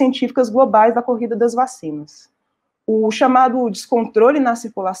dinâmicas científicas globais da corrida das vacinas. O chamado descontrole na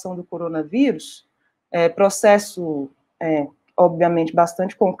circulação do coronavírus, processo, obviamente,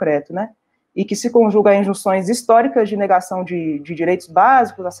 bastante concreto, né, e que se conjuga a injunções históricas de negação de direitos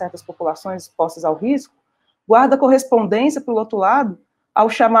básicos a certas populações expostas ao risco, guarda correspondência, por outro lado, ao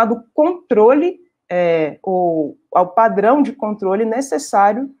chamado controle, ou ao padrão de controle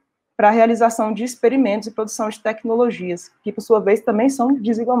necessário para a realização de experimentos e produção de tecnologias, que, por sua vez, também são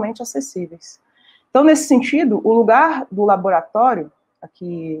desigualmente acessíveis. Então, nesse sentido, o lugar do laboratório,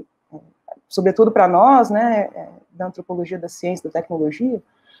 aqui, sobretudo para nós, né, da antropologia da ciência, da tecnologia,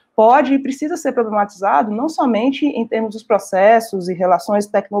 pode e precisa ser problematizado não somente em termos dos processos e relações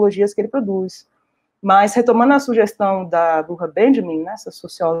de tecnologias que ele produz, mas, retomando a sugestão da Burra Benjamin, né, essa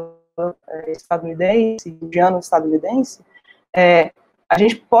socióloga estadunidense, indiano-estadunidense, a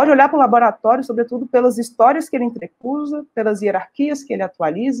gente pode olhar para o laboratório, sobretudo, pelas histórias que ele entrecusa, pelas hierarquias que ele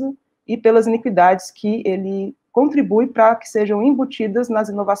atualiza e pelas iniquidades que ele contribui para que sejam embutidas nas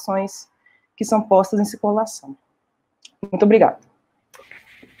inovações que são postas em circulação. Muito obrigada.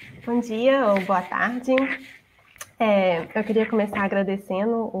 Bom dia ou boa tarde. Eu queria começar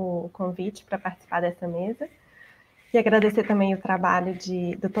agradecendo o convite para participar dessa mesa e agradecer também o trabalho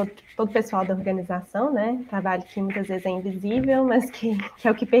de todo o pessoal da organização, né? Trabalho que muitas vezes é invisível, mas que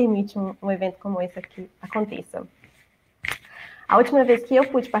é o que permite um evento como esse aqui aconteça. A última vez que eu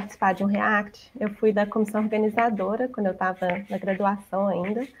pude participar de um ReACT, eu fui da comissão organizadora, quando eu estava na graduação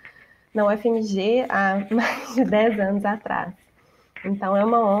ainda, na UFMG, há mais de 10 anos atrás. Então, é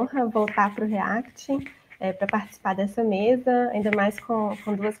uma honra voltar para o ReACT, para participar dessa mesa, ainda mais com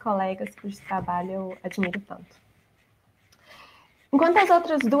duas colegas cujo trabalho eu admiro tanto. Enquanto as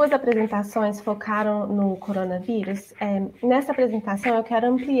outras duas apresentações focaram no coronavírus, nessa apresentação eu quero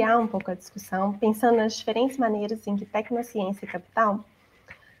ampliar um pouco a discussão, pensando nas diferentes maneiras em que tecnociência e capital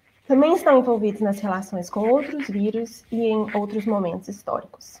também estão envolvidos nas relações com outros vírus e em outros momentos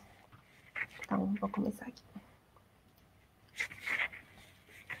históricos. Então, vou começar aqui.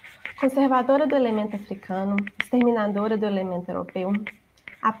 Conservadora do elemento africano, exterminadora do elemento europeu,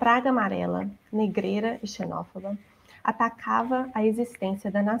 a praga amarela, negreira e xenófoba, atacava a existência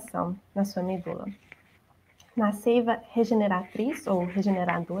da nação na sua medula. Na seiva regeneratriz ou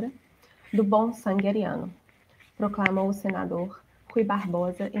regeneradora do bom sangue ariano, proclamou o senador Rui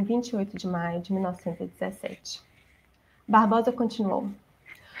Barbosa em 28 de maio de 1917. Barbosa continuou: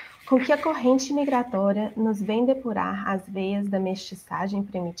 com que a corrente migratória nos vem depurar as veias da mestiçagem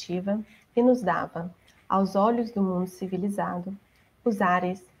primitiva e nos dava, aos olhos do mundo civilizado, os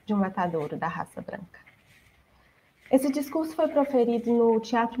ares de um matadouro da raça branca. Esse discurso foi proferido no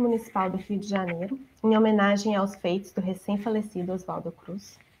Teatro Municipal do Rio de Janeiro, em homenagem aos feitos do recém-falecido Oswaldo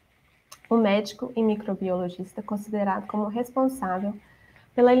Cruz, um médico e microbiologista considerado como responsável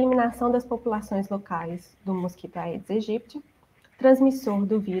pela eliminação das populações locais do mosquito Aedes aegypti, transmissor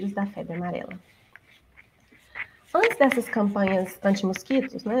do vírus da febre amarela. Antes dessas campanhas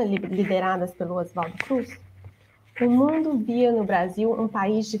anti-mosquitos, lideradas pelo Oswaldo Cruz, o mundo via no Brasil um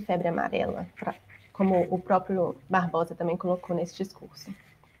país de febre amarela, como o próprio Barbosa também colocou nesse discurso.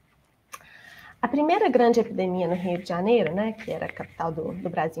 A primeira grande epidemia no Rio de Janeiro, que era a capital do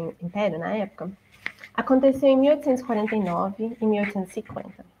Brasil Império na época, aconteceu em 1849 e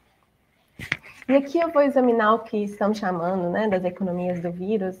 1850. E aqui eu vou examinar o que estamos chamando das economias do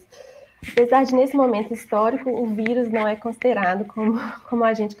vírus, apesar de, nesse momento histórico, o vírus não é considerado como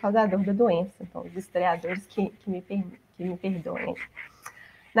agente causador da doença. Então, os historiadores que me perdoem.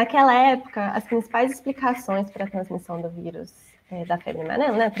 Naquela época, as principais explicações para a transmissão do vírus da febre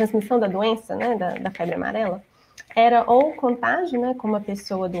amarela, a transmissão da doença da febre amarela, era ou o contágio, com uma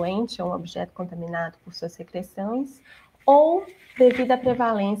pessoa doente ou um objeto contaminado por suas secreções, ou devido à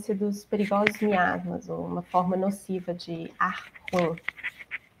prevalência dos perigosos miasmas, ou uma forma nociva de ar ruim.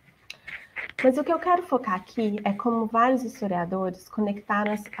 Mas o que eu quero focar aqui é como vários historiadores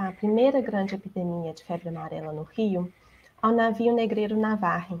conectaram a primeira grande epidemia de febre amarela no Rio ao navio negreiro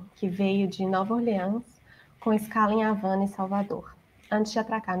Navarre, que veio de Nova Orleans com escala em Havana e Salvador, antes de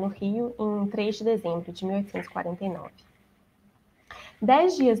atracar no Rio em 3 de dezembro de 1849.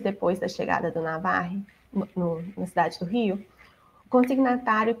 10 dias depois da chegada do Navarre, na cidade do Rio, o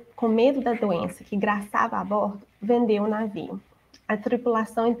consignatário, com medo da doença que graçava a bordo, vendeu o navio. A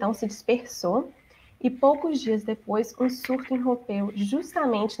tripulação então se dispersou e poucos dias depois um surto irrompeu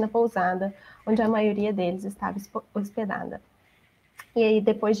justamente na pousada onde a maioria deles estava hospedada. E aí,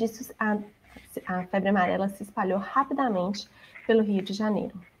 depois disso, a febre amarela se espalhou rapidamente pelo Rio de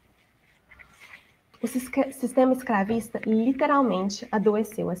Janeiro. O sistema escravista literalmente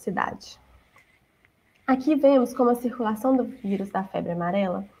adoeceu a cidade. Aqui vemos como a circulação do vírus da febre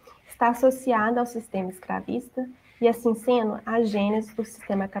amarela está associada ao sistema escravista e, assim sendo, à gênese do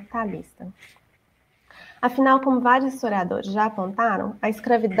sistema capitalista. Afinal, como vários historiadores já apontaram, a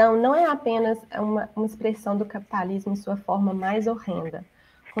escravidão não é apenas uma expressão do capitalismo em sua forma mais horrenda,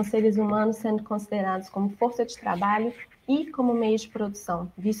 com seres humanos sendo considerados como força de trabalho e como meio de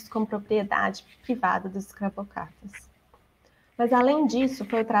produção, vistos como propriedade privada dos escravocratas. Mas, além disso,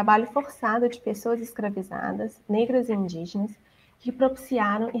 foi o trabalho forçado de pessoas escravizadas, negras e indígenas, que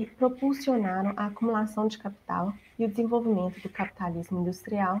propiciaram e propulsionaram a acumulação de capital e o desenvolvimento do capitalismo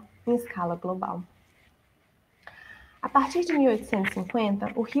industrial em escala global. A partir de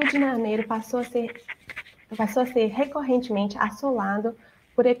 1850, o Rio de Janeiro passou a ser recorrentemente assolado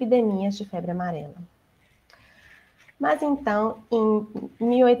por epidemias de febre amarela. Mas então, em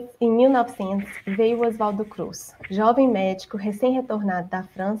 1900, veio Oswaldo Cruz, jovem médico recém-retornado da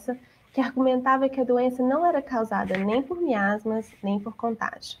França, que argumentava que a doença não era causada nem por miasmas, nem por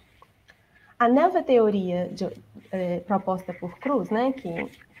contágio. A nova teoria proposta por Cruz,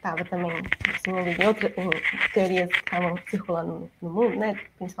 que estava também desenvolvida em outras teorias que estavam circulando no mundo,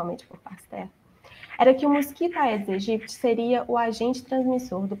 principalmente por Pasteur, era que o mosquito Aedes aegypti seria o agente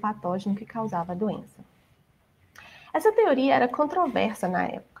transmissor do patógeno que causava a doença. Essa teoria era controversa na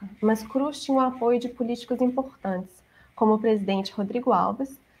época, mas Cruz tinha o apoio de políticos importantes, como o presidente Rodrigo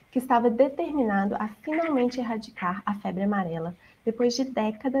Alves, que estava determinado a finalmente erradicar a febre amarela depois de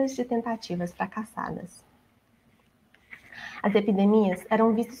décadas de tentativas fracassadas. As epidemias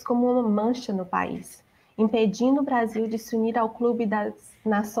eram vistas como uma mancha no país, impedindo o Brasil de se unir ao clube das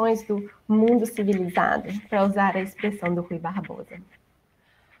nações do mundo civilizado, para usar a expressão do Rui Barbosa.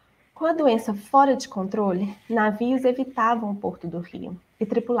 Com a doença fora de controle, navios evitavam o porto do Rio e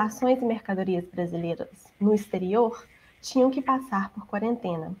tripulações e mercadorias brasileiras no exterior tinham que passar por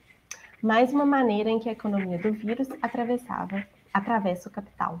quarentena. Mais uma maneira em que a economia do vírus atravessa o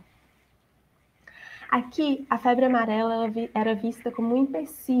capital. Aqui, a febre amarela era vista como um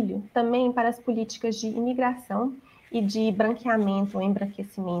empecilho também para as políticas de imigração e de branqueamento ou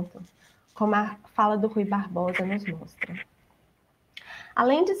embranquecimento, como a fala do Rui Barbosa nos mostra.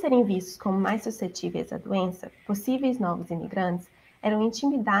 Além de serem vistos como mais suscetíveis à doença, possíveis novos imigrantes eram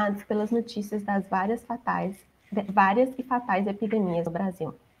intimidados pelas notícias das várias e fatais epidemias no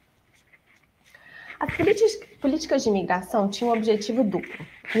Brasil. As políticas de imigração tinham um objetivo duplo,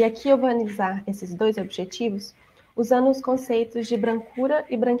 e aqui eu vou analisar esses dois objetivos usando os conceitos de brancura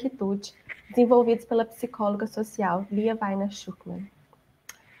e branquitude desenvolvidos pela psicóloga social Lia Weiner-Schuckmann.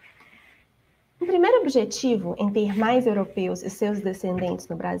 O primeiro objetivo em ter mais europeus e seus descendentes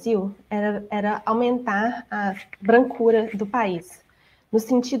no Brasil era aumentar a brancura do país, no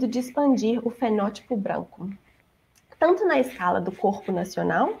sentido de expandir o fenótipo branco, tanto na escala do corpo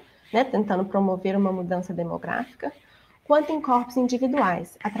nacional, tentando promover uma mudança demográfica, quanto em corpos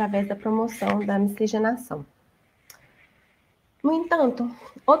individuais, através da promoção da miscigenação. No entanto,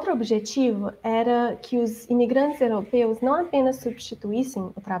 outro objetivo era que os imigrantes europeus não apenas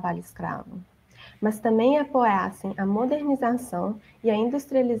substituíssem o trabalho escravo, mas também apoiassem a modernização e a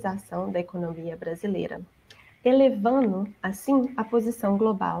industrialização da economia brasileira, elevando, assim, a posição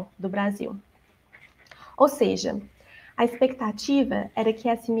global do Brasil. Ou seja, a expectativa era que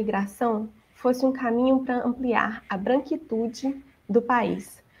essa imigração fosse um caminho para ampliar a branquitude do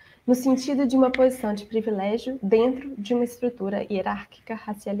país, no sentido de uma posição de privilégio dentro de uma estrutura hierárquica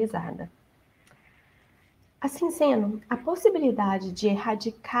racializada. Assim sendo, a possibilidade de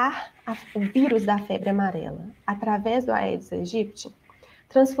erradicar o vírus da febre amarela através do Aedes aegypti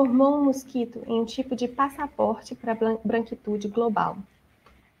transformou um mosquito em um tipo de passaporte para a branquitude global,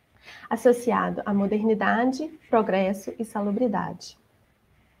 associado à modernidade, progresso e salubridade.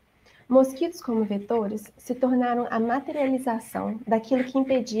 Mosquitos como vetores se tornaram a materialização daquilo que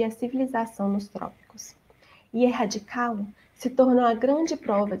impedia a civilização nos trópicos, e erradicá-lo se tornou a grande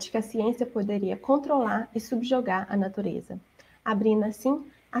prova de que a ciência poderia controlar e subjugar a natureza, abrindo assim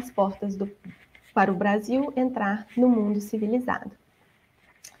as portas para o Brasil entrar no mundo civilizado.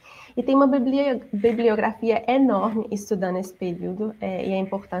 E tem uma bibliografia enorme estudando esse período e a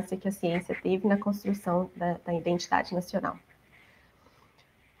importância que a ciência teve na construção da identidade nacional.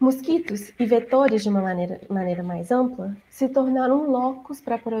 Mosquitos e vetores, de uma maneira mais ampla, se tornaram locos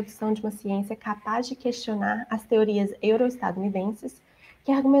para a produção de uma ciência capaz de questionar as teorias euro-estadunidenses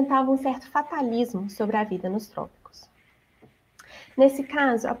que argumentavam um certo fatalismo sobre a vida nos trópicos. Nesse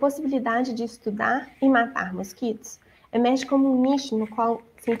caso, a possibilidade de estudar e matar mosquitos emerge como um nicho no qual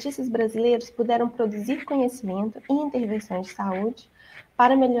cientistas brasileiros puderam produzir conhecimento e intervenções de saúde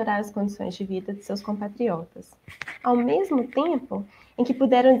para melhorar as condições de vida de seus compatriotas, ao mesmo tempo em que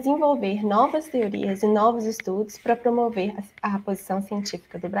puderam desenvolver novas teorias e novos estudos para promover a posição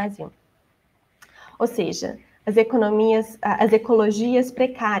científica do Brasil. Ou seja, as ecologias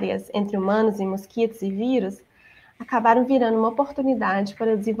precárias entre humanos e mosquitos e vírus acabaram virando uma oportunidade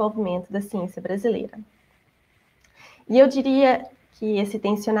para o desenvolvimento da ciência brasileira. E eu diria que esse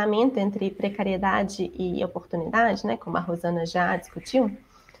tensionamento entre precariedade e oportunidade, como a Rosana já discutiu,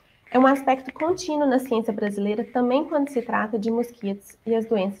 é um aspecto contínuo na ciência brasileira também quando se trata de mosquitos e as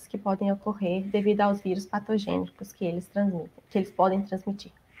doenças que podem ocorrer devido aos vírus patogênicos que eles podem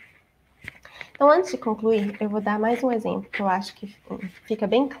transmitir. Então, antes de concluir, eu vou dar mais um exemplo que eu acho que fica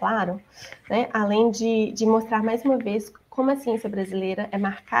bem claro, além de mostrar mais uma vez como a ciência brasileira é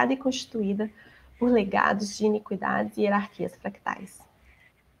marcada e constituída por legados de iniquidades e hierarquias fractais.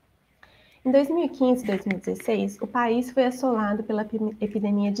 Em 2015 e 2016, o país foi assolado pela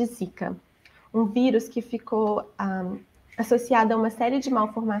epidemia de Zika, um vírus que ficou associado a uma série de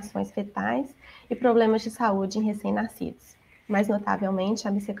malformações fetais e problemas de saúde em recém-nascidos, mais notavelmente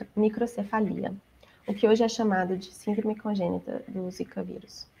a microcefalia, o que hoje é chamado de síndrome congênita do Zika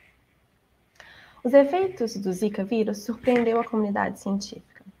vírus. Os efeitos do Zika vírus surpreendeu a comunidade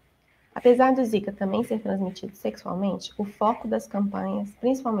científica. Apesar do Zika também ser transmitido sexualmente, o foco das campanhas,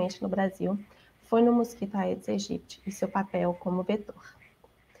 principalmente no Brasil, foi no mosquito Aedes aegypti e seu papel como vetor.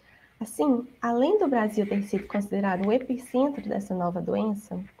 Assim, além do Brasil ter sido considerado o epicentro dessa nova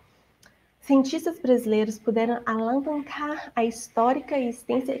doença, cientistas brasileiros puderam alavancar a histórica e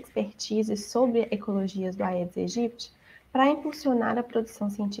extensa expertise sobre ecologias do Aedes aegypti para impulsionar a produção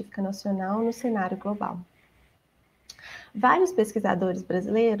científica nacional no cenário global. Vários pesquisadores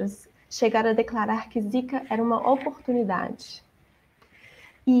brasileiros chegaram a declarar que Zika era uma oportunidade.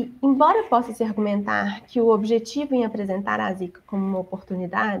 E, embora possa se argumentar que o objetivo em apresentar a Zika como uma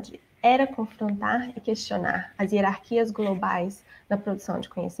oportunidade era confrontar e questionar as hierarquias globais da produção de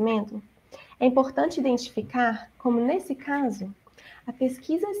conhecimento, é importante identificar como, nesse caso, a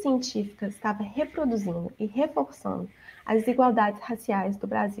pesquisa científica estava reproduzindo e reforçando as desigualdades raciais do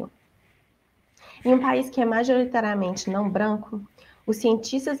Brasil. Em um país que é majoritariamente não branco, os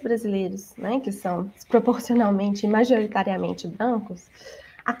cientistas brasileiros, né, que são proporcionalmente e majoritariamente brancos,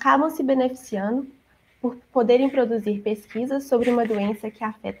 acabam se beneficiando por poderem produzir pesquisas sobre uma doença que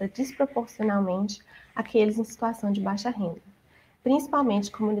afeta desproporcionalmente aqueles em situação de baixa renda,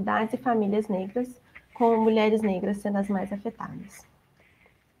 principalmente comunidades e famílias negras, com mulheres negras sendo as mais afetadas.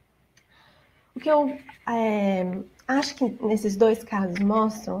 O que eu acho que nesses dois casos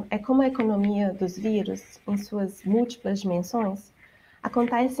mostram é como a economia dos vírus, em suas múltiplas dimensões,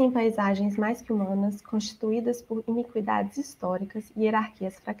 acontece em paisagens mais que humanas, constituídas por iniquidades históricas e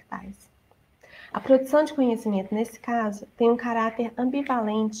hierarquias fractais. A produção de conhecimento, nesse caso, tem um caráter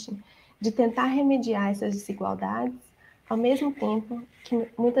ambivalente de tentar remediar essas desigualdades, ao mesmo tempo que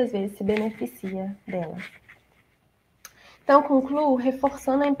muitas vezes se beneficia delas. Então, concluo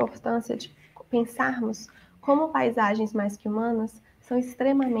reforçando a importância de pensarmos como paisagens mais que humanas são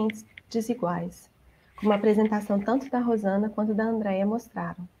extremamente desiguais, como a apresentação tanto da Rosana quanto da Andrea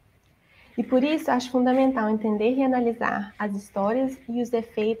mostraram. E por isso acho fundamental entender e analisar as histórias e os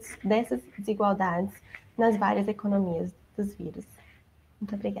efeitos dessas desigualdades nas várias economias dos vírus.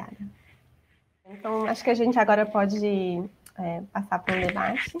 Muito obrigada. Então, acho que a gente agora pode passar para um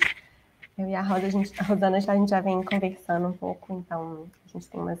debate. Eu e a Rosana, a gente já vem conversando um pouco, então a gente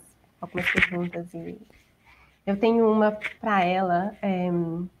tem algumas perguntas. E eu tenho uma para ela,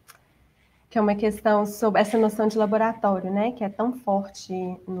 que é uma questão sobre essa noção de laboratório, né, que é tão forte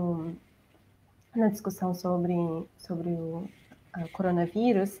na discussão sobre o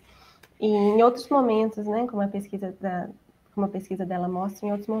coronavírus, e em outros momentos, né, como a pesquisa dela mostra,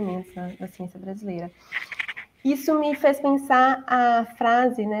 em outros momentos da ciência brasileira. Isso me fez pensar a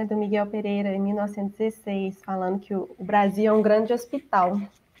frase, né, do Miguel Pereira, em 1916, falando que o Brasil é um grande hospital.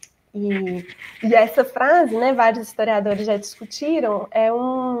 E essa frase, né, vários historiadores já discutiram,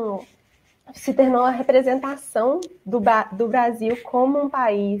 se tornou a representação do Brasil como um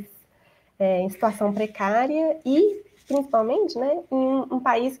país em situação precária e, principalmente, né, em um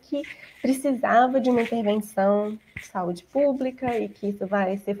país que precisava de uma intervenção de saúde pública e que isso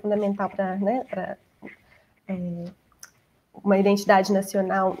vai ser fundamental para uma identidade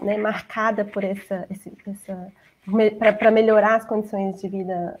nacional, né, marcada por para melhorar as condições de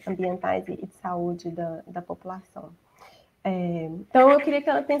vida ambientais e de saúde da população. Então, eu queria que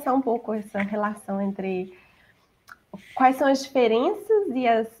ela pensasse um pouco essa relação entre quais são as diferenças e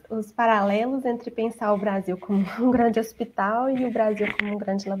os paralelos entre pensar o Brasil como um grande hospital e o Brasil como um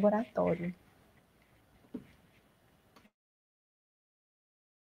grande laboratório.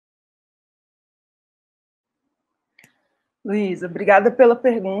 Luísa, obrigada pela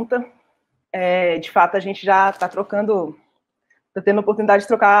pergunta. De fato, a gente já está tendo a oportunidade de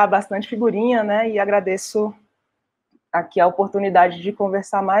trocar bastante figurinha, né? E agradeço aqui a oportunidade de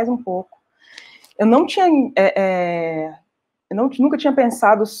conversar mais um pouco. Eu nunca tinha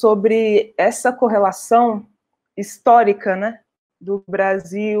pensado sobre essa correlação histórica, né, do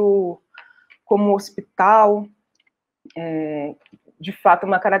Brasil como hospital, de fato,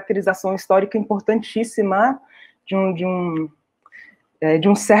 uma caracterização histórica importantíssima de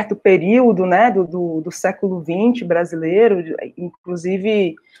um certo período, né, do século XX brasileiro,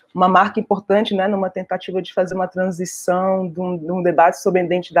 inclusive uma marca importante, né, numa tentativa de fazer uma transição de um debate sobre a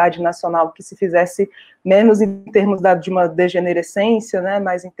identidade nacional que se fizesse menos em termos de uma degenerescência, né,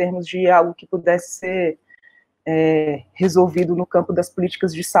 mas em termos de algo que pudesse ser resolvido no campo das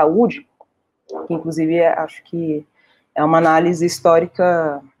políticas de saúde, que inclusive acho que é uma análise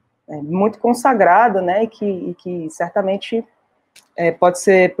histórica muito consagrada, né, e que certamente pode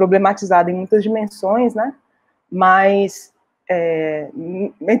ser problematizada em muitas dimensões, né, mas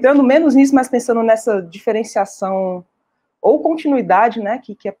entrando menos nisso, mas pensando nessa diferenciação ou continuidade, né,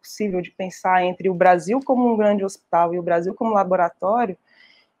 que é possível de pensar entre o Brasil como um grande hospital e o Brasil como laboratório,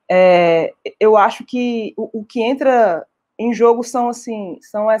 eu acho que o que entra em jogo são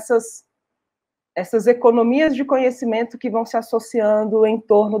essas economias de conhecimento que vão se associando em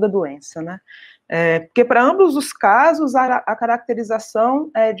torno da doença, né? Porque para ambos os casos, a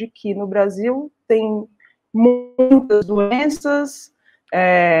caracterização é de que no Brasil tem muitas doenças,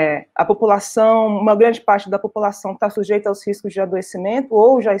 a população, uma grande parte da população está sujeita aos riscos de adoecimento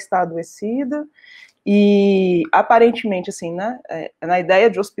ou já está adoecida, e aparentemente, assim, né, na ideia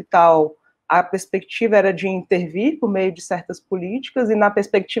de hospital, a perspectiva era de intervir por meio de certas políticas, e na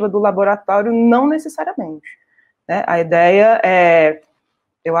perspectiva do laboratório, não necessariamente, né? A ideia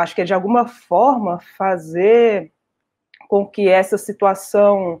eu acho que é, de alguma forma, fazer com que essa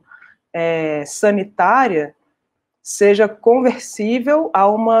situação sanitária seja conversível a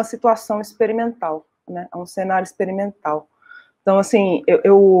uma situação experimental, né? A um cenário experimental. Então, assim,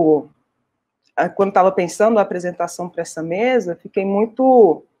 quando estava pensando a apresentação para essa mesa, fiquei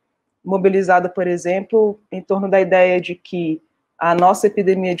muito mobilizada, por exemplo, em torno da ideia de que a nossa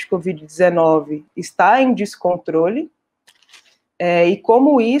epidemia de Covid-19 está em descontrole, e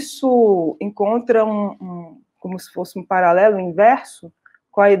como isso encontra como se fosse um paralelo inverso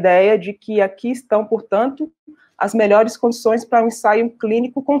com a ideia de que aqui estão, portanto, as melhores condições para um ensaio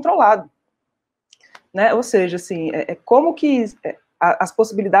clínico controlado, né? Ou seja, assim, como que as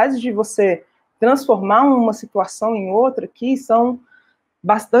possibilidades de você transformar uma situação em outra aqui são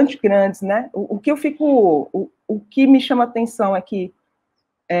bastante grandes, né? O que me chama atenção é que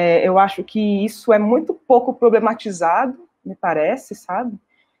eu acho que isso é muito pouco problematizado, me parece, sabe?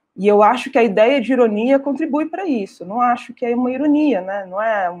 E eu acho que a ideia de ironia contribui para isso. Não acho que é uma ironia, né? Não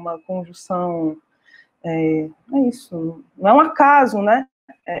é uma conjunção, é isso, não é um acaso, né?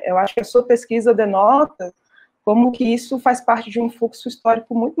 Eu acho que a sua pesquisa denota como que isso faz parte de um fluxo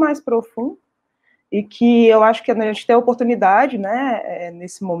histórico muito mais profundo, e que eu acho que a gente tem a oportunidade, né,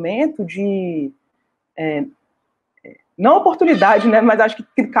 nesse momento de... não oportunidade, né, mas acho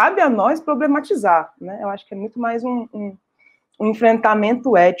que cabe a nós problematizar, né? Eu acho que é muito mais um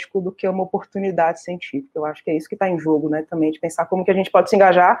enfrentamento ético do que uma oportunidade científica. Eu acho que é isso que está em jogo, né, também, de pensar como que a gente pode se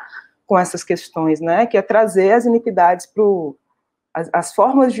engajar com essas questões, né, que é trazer as iniquidades as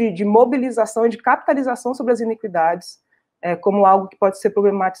formas de mobilização e de capitalização sobre as iniquidades como algo que pode ser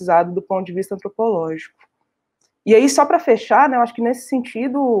problematizado do ponto de vista antropológico. E aí, só para fechar, né, eu acho que nesse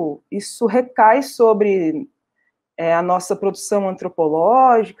sentido, isso recai sobre a nossa produção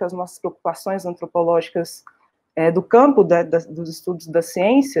antropológica, as nossas preocupações antropológicas do campo dos estudos da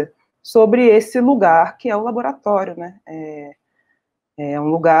ciência, sobre esse lugar que é o laboratório, né? É um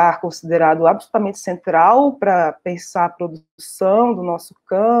lugar considerado absolutamente central para pensar a produção do nosso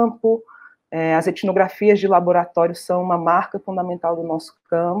campo. As etnografias de laboratório são uma marca fundamental do nosso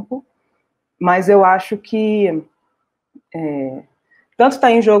campo, mas eu acho que tanto está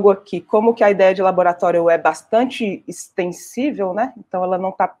em jogo aqui, como que a ideia de laboratório é bastante extensível, né? Então ela não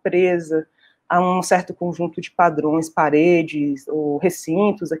está presa a um certo conjunto de padrões, paredes ou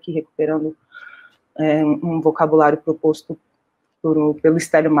recintos, aqui recuperando um vocabulário proposto pelo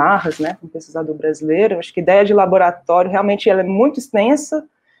Estélio Marras, né, um pesquisador brasileiro. Eu acho que a ideia de laboratório realmente ela é muito extensa,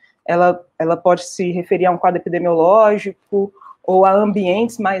 ela pode se referir a um quadro epidemiológico, ou a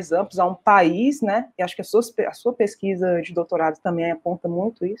ambientes mais amplos, a um país, né, e acho que a sua pesquisa de doutorado também aponta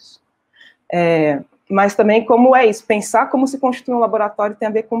muito isso. Mas também como é isso, pensar como se constitui um laboratório tem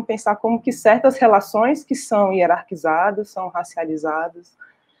a ver com pensar como que certas relações que são hierarquizadas, são racializadas,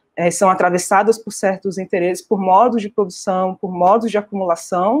 são atravessadas por certos interesses, por modos de produção, por modos de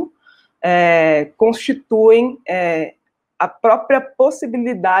acumulação, constituem a própria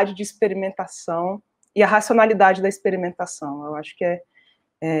possibilidade de experimentação e a racionalidade da experimentação. Eu acho que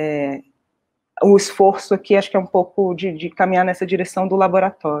o esforço aqui, acho que é um pouco de caminhar nessa direção do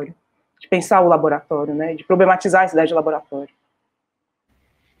laboratório, de pensar o laboratório, né, de problematizar essa ideia de laboratório.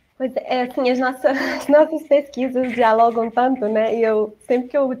 Pois é, assim, as nossas pesquisas dialogam tanto, né, e sempre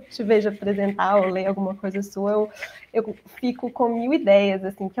que eu te vejo apresentar ou ler alguma coisa sua, eu fico com 1000 ideias,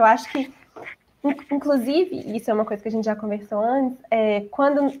 assim, que eu acho que, inclusive, isso é uma coisa que a gente já conversou antes,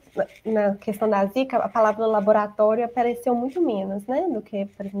 quando, na questão da Zika, a palavra laboratório apareceu muito menos, né, do que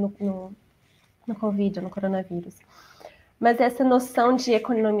no Covid, no coronavírus. Mas essa noção de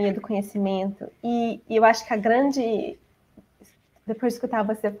economia do conhecimento, e eu acho que a grande... Depois de escutar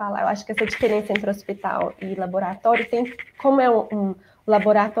você falar, eu acho que essa diferença entre hospital e laboratório tem, como o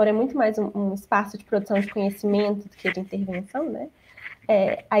laboratório é muito mais um espaço de produção de conhecimento do que de intervenção, né?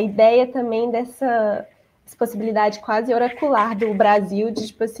 A ideia também dessa possibilidade quase oracular do Brasil, de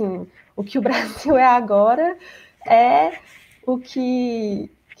tipo assim, o que o Brasil é agora é o que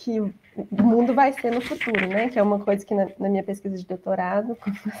o mundo vai ser no futuro, né? Que é uma coisa que na minha pesquisa de doutorado,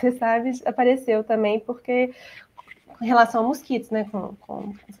 como você sabe, apareceu também porque... em relação a mosquitos, né,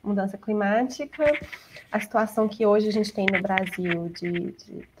 com mudança climática, a situação que hoje a gente tem no Brasil de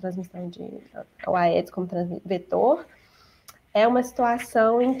transmissão de Aedes como vetor, é uma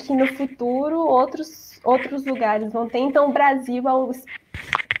situação em que no futuro outros lugares vão ter. Então o Brasil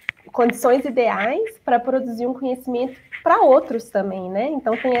condições ideais para produzir um conhecimento para outros também, né?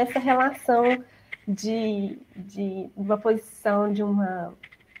 Então tem essa relação de uma posição de uma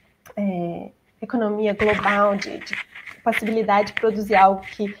economia global, de possibilidade de produzir algo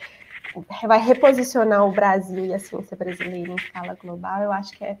que vai reposicionar o Brasil e a ciência brasileira em escala global, eu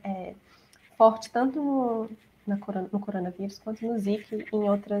acho que é forte tanto no coronavírus quanto no Zika e em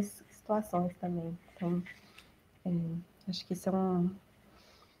outras situações também. Então, acho que isso é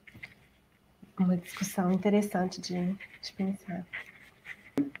uma discussão interessante de pensar.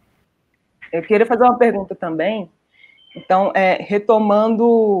 Eu queria fazer uma pergunta também. Então,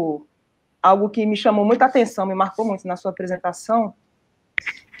 retomando algo que me chamou muita atenção, me marcou muito na sua apresentação,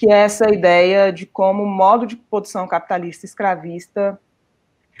 que é essa ideia de como o modo de produção capitalista escravista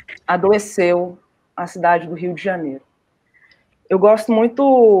adoeceu a cidade do Rio de Janeiro. Eu gosto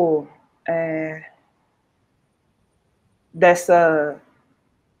muito dessas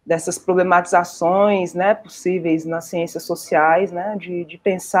problematizações, né, possíveis nas ciências sociais, né, de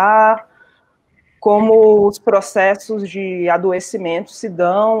pensar como os processos de adoecimento se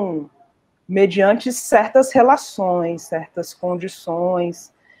dão mediante certas relações, certas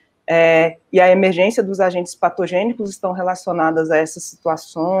condições, e a emergência dos agentes patogênicos estão relacionadas a essas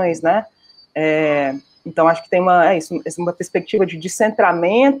situações, né? Então, acho que tem uma perspectiva de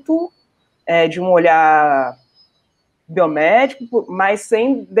descentramento, de um olhar biomédico, mas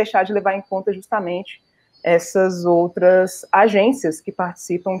sem deixar de levar em conta justamente essas outras agências que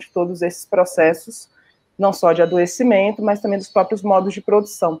participam de todos esses processos, não só de adoecimento, mas também dos próprios modos de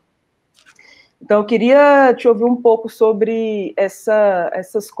produção. Então, eu queria te ouvir um pouco sobre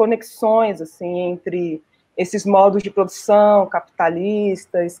essas conexões, assim, entre esses modos de produção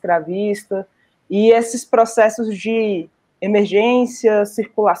capitalista, escravista, e esses processos de emergência,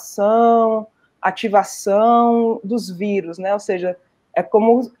 circulação, ativação dos vírus, né? Ou seja, é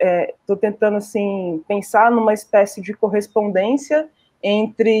como estou tentando assim pensar numa espécie de correspondência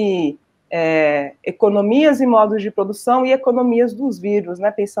entre economias e modos de produção e economias dos vírus,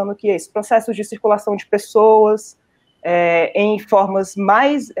 né? Pensando que esse processo de circulação de pessoas em formas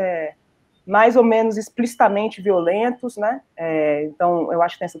mais ou menos explicitamente violentos, né? Então, eu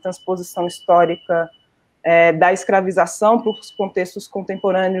acho que tem essa transposição histórica da escravização para os contextos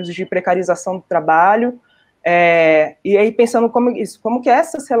contemporâneos de precarização do trabalho, e aí pensando como que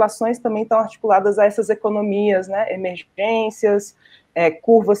essas relações também estão articuladas a essas economias, né, emergências,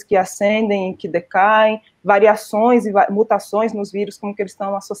 curvas que ascendem e que decaem, variações e mutações nos vírus, como que eles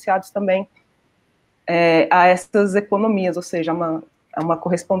estão associados também a essas economias, ou seja, uma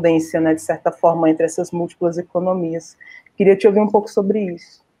correspondência, né, de certa forma, entre essas múltiplas economias. Queria te ouvir um pouco sobre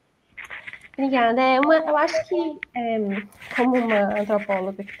isso. Obrigada. Eu acho que, como uma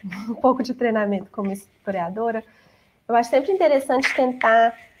antropóloga que tem um pouco de treinamento como historiadora, eu acho sempre interessante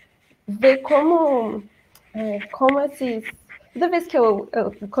tentar ver como esses... Toda vez que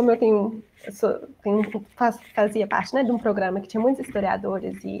fazia parte, né, de um programa que tinha muitos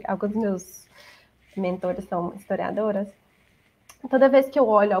historiadores e alguns dos meus mentores são historiadoras, toda vez que eu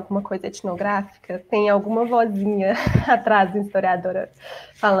olho alguma coisa etnográfica, tem alguma vozinha atrás da historiadora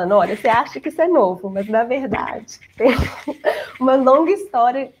falando, olha, você acha que isso é novo, mas na verdade tem uma longa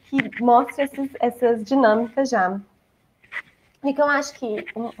história que mostra essas dinâmicas já. E que eu acho que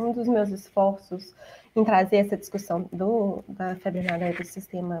um dos meus esforços em trazer essa discussão da febre amarela do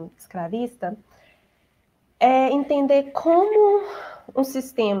sistema escravista é entender como um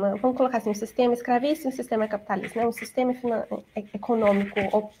sistema, vamos colocar assim, um sistema escravista e um sistema capitalista, né? Um sistema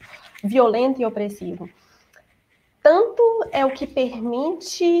econômico violento e opressivo. Tanto é o que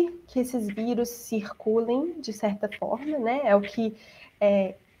permite que esses vírus circulem, de certa forma, né? É o que,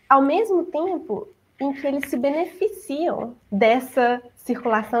 ao mesmo tempo em que eles se beneficiam dessa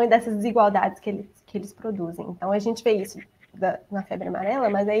circulação e dessas desigualdades que eles produzem. Então, a gente vê isso na febre amarela,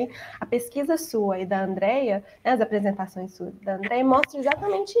 mas aí a pesquisa sua e da Andrea, né, as apresentações suas da Andrea, mostram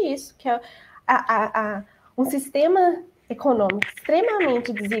exatamente isso, que é um sistema econômico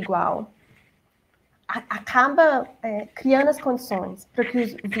extremamente desigual acaba criando as condições para que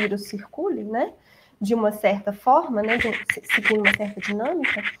os vírus circulem, né, de uma certa forma, né, seguindo uma certa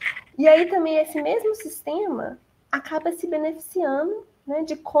dinâmica, e aí também esse mesmo sistema acaba se beneficiando, né,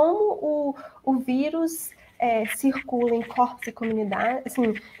 de como o vírus circula em corpos e comunidades,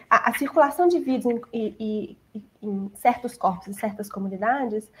 assim, a circulação de vírus em certos corpos e certas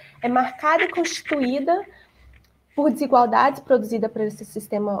comunidades é marcada e constituída por desigualdades produzidas por esse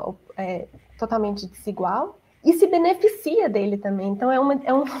sistema totalmente desigual e se beneficia dele também. Então, é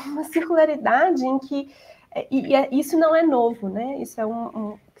uma circularidade em que isso não é novo, né? Isso é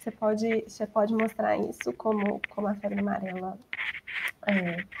você pode mostrar isso como a febre amarela,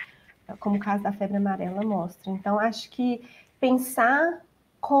 como o caso da febre amarela mostra. Então, acho que pensar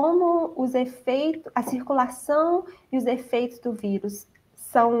como os efeitos, a circulação e os efeitos do vírus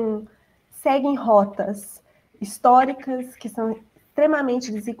seguem rotas históricas que são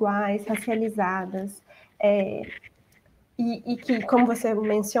extremamente desiguais, racializadas, e que, como você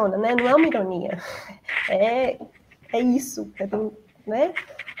menciona, né, não é uma ironia, é isso, né?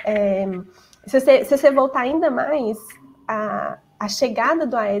 Se você voltar ainda mais, a chegada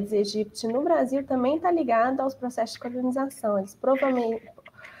do Aedes aegypti no Brasil também está ligada aos processos de colonização. Eles provavelmente,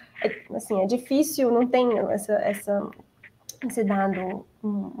 assim, é difícil, não tem esse dado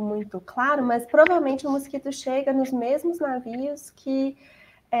muito claro, mas provavelmente o mosquito chega nos mesmos navios que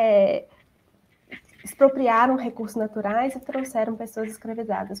expropriaram recursos naturais e trouxeram pessoas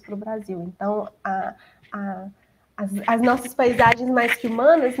escravizadas para o Brasil. Então, as nossas paisagens mais que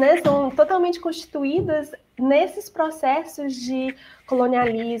humanas, né, são totalmente constituídas nesses processos de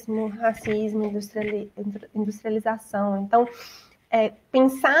colonialismo, racismo, industrialização. Então,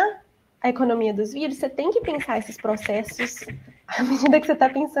 pensar a economia dos vírus, você tem que pensar esses processos à medida que você está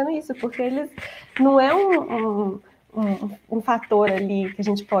pensando isso, porque eles não é um fator ali que a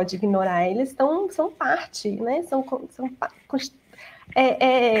gente pode ignorar, eles são parte, né?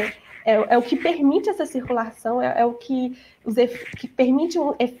 É o que permite essa circulação, é o que permite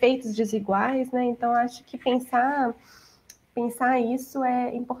efeitos desiguais, né? Então, acho que pensar isso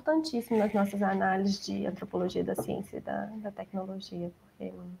é importantíssimo nas nossas análises de antropologia da ciência e da tecnologia,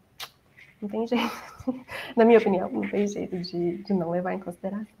 porque não tem jeito, na minha opinião, não tem jeito de não levar em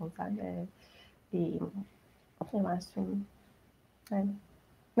consideração, sabe? E eu acho...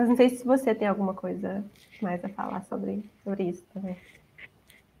 Mas não sei se você tem alguma coisa mais a falar sobre isso também.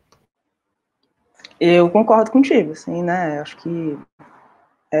 Eu concordo contigo, assim, né? Acho que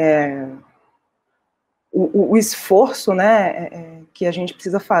o esforço, né, que a gente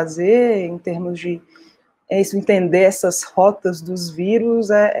precisa fazer em termos de entender essas rotas dos vírus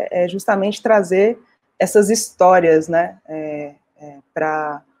é justamente trazer essas histórias, né,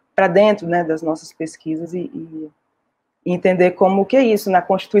 para dentro, né, das nossas pesquisas e entender como que é isso, na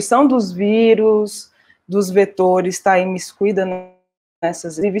constituição dos vírus, dos vetores, está imiscuída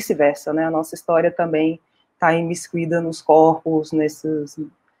nessas, e vice-versa, né, a nossa história também está imiscuída nos corpos,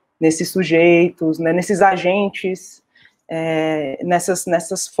 nesses sujeitos, né, nesses agentes,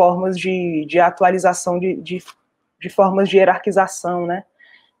 nessas formas de atualização, de formas de hierarquização, né,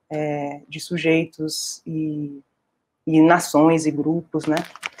 de sujeitos e nações e grupos, né.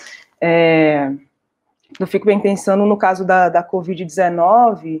 Eu fico bem pensando no caso da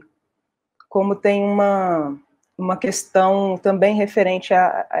Covid-19, como tem uma questão também referente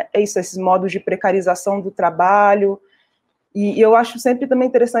a esses modos de precarização do trabalho, e eu acho sempre também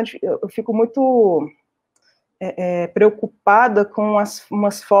interessante, eu fico muito preocupada com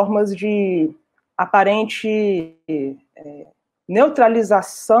umas formas de aparente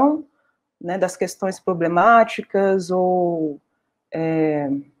neutralização, né, das questões problemáticas, ou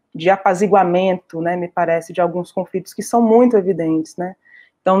de apaziguamento, né, me parece, de alguns conflitos que são muito evidentes, né.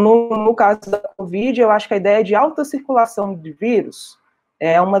 Então, no caso da Covid, eu acho que a ideia de alta circulação de vírus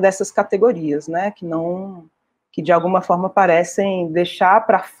é uma dessas categorias, né, que de alguma forma parecem deixar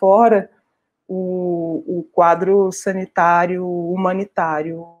para fora o quadro sanitário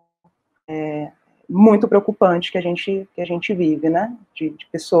humanitário muito preocupante que a gente vive, né, de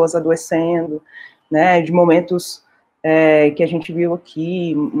pessoas adoecendo, né, de momentos que a gente viu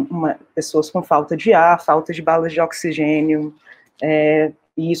aqui, pessoas com falta de ar, falta de balas de oxigênio,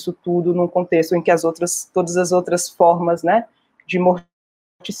 e isso tudo num contexto em que todas as outras formas, né, de morte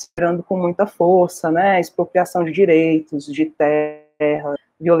esperando com muita força, né, expropriação de direitos, de terra,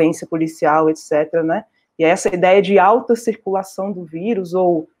 violência policial, etc., né, e essa ideia de alta circulação do vírus,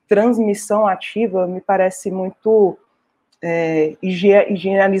 ou transmissão ativa, me parece muito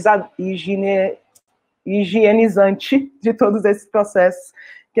higienizante de todos esses processos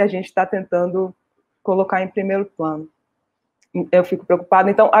que a gente está tentando colocar em primeiro plano. Eu fico preocupada.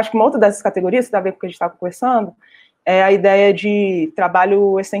 Então, acho que uma outra dessas categorias, que tem a ver com o que a gente estava conversando, é a ideia de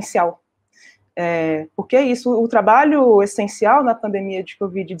trabalho essencial. Porque é isso, o trabalho essencial na pandemia de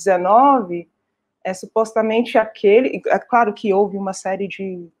Covid-19 é supostamente aquele, é claro que houve uma série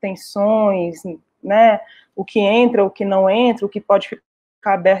de tensões, né, o que entra, o que não entra, o que pode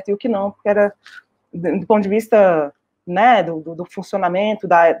ficar aberto e o que não, porque era, do ponto de vista, né, do funcionamento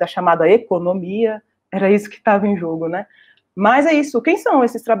da chamada economia, era isso que estava em jogo, né. Mas é isso, quem são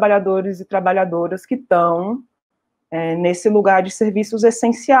esses trabalhadores e trabalhadoras que estão nesse lugar de serviços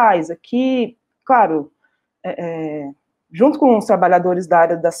essenciais? Aqui, claro, junto com os trabalhadores da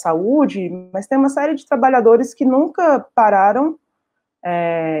área da saúde, mas tem uma série de trabalhadores que nunca pararam,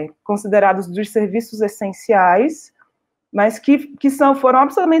 considerados dos serviços essenciais, mas que foram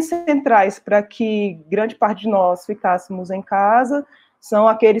absolutamente centrais para que grande parte de nós ficássemos em casa são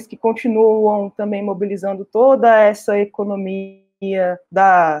aqueles que continuam também mobilizando toda essa economia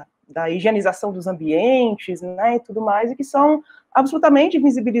da higienização dos ambientes, né, e tudo mais, e que são absolutamente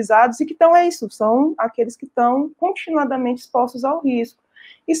invisibilizados e que estão, são aqueles que estão continuadamente expostos ao risco.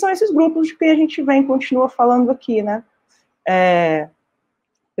 E são esses grupos de que a gente continua falando aqui, né,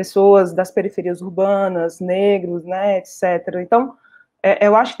 pessoas das periferias urbanas, negros, né, etc. Então,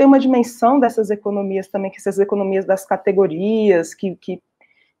 eu acho que tem uma dimensão dessas economias também, que essas economias das categorias, que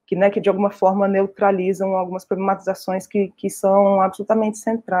de alguma forma neutralizam algumas problematizações que são absolutamente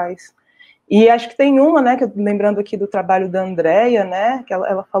centrais. E acho que tem uma, né, que lembrando aqui do trabalho da Andrea, né, que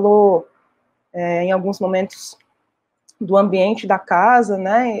ela falou em alguns momentos do ambiente da casa,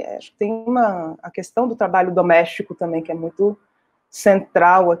 né, acho que tem a questão do trabalho doméstico também, que é muito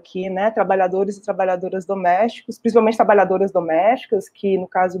central aqui, né, trabalhadores e trabalhadoras domésticos, principalmente trabalhadoras domésticas, que no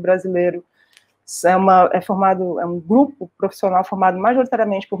caso brasileiro é um grupo profissional formado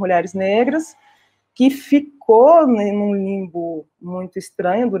majoritariamente por mulheres negras, que ficou num limbo muito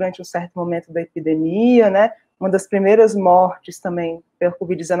estranho durante um certo momento da epidemia, né, uma das primeiras mortes também pelo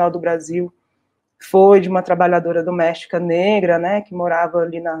Covid-19 do Brasil foi de uma trabalhadora doméstica negra, né, que morava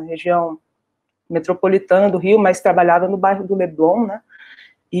ali na região metropolitana do Rio, mas trabalhava no bairro do Leblon, né,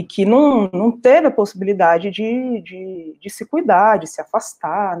 e que não teve a possibilidade de se cuidar, de se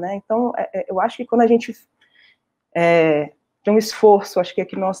afastar, né, então eu acho que quando a gente tem um esforço, acho que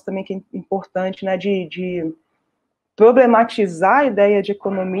aqui nosso também que é importante, né, de problematizar a ideia de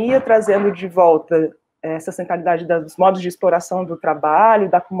economia, trazendo de volta essa centralidade dos modos de exploração do trabalho,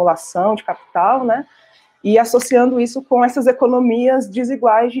 da acumulação de capital, né, e associando isso com essas economias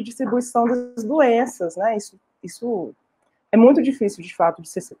desiguais de distribuição das doenças, né, isso é muito difícil, de fato, de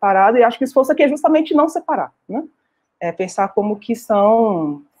ser separado, e acho que o esforço aqui é justamente não separar, né, pensar como que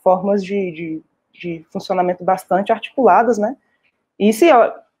são formas de funcionamento bastante articuladas, né, e se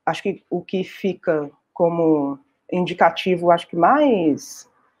eu acho que o que fica como indicativo, acho que mais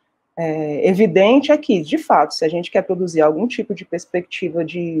evidente é que, de fato, se a gente quer produzir algum tipo de perspectiva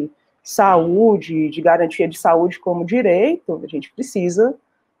de saúde, de garantia de saúde como direito, a gente precisa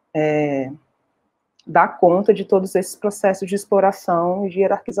dar conta de todos esses processos de exploração e de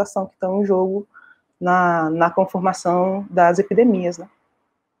hierarquização que estão em jogo na conformação das epidemias, né?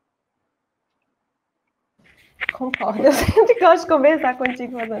 Concordo, eu sempre gosto de conversar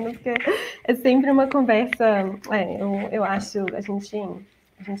contigo, Rosana, porque é sempre uma conversa, eu acho, a gente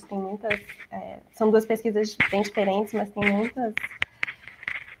tem muitas, são duas pesquisas bem diferentes, mas tem muitas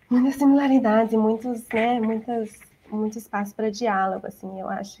similaridades e muito espaço para diálogo, assim, eu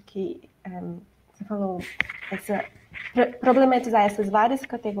acho que, você falou, problematizar essas várias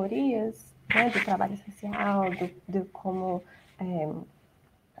categorias, né, do trabalho social, do como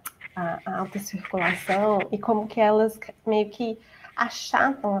a alta circulação e como que elas meio que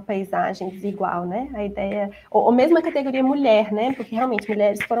achatam a paisagem desigual, né? A ideia, ou mesmo a categoria mulher, né? Porque realmente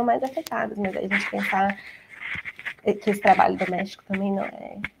mulheres foram mais afetadas, mas aí a gente pensar que esse trabalho doméstico também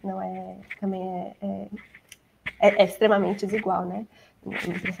é extremamente desigual, né?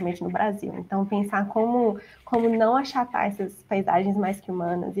 Principalmente no Brasil. Então, pensar como não achatar essas paisagens mais que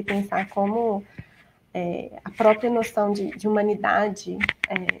humanas e pensar como a própria noção de humanidade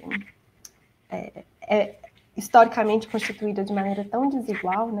é historicamente constituída de maneira tão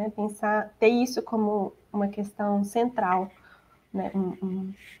desigual, né? Ter isso como uma questão central, né?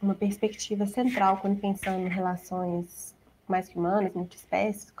 Uma perspectiva central quando pensando em relações mais que humanas,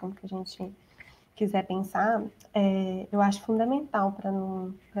 multiespécies, como que a gente quiser pensar, eu acho fundamental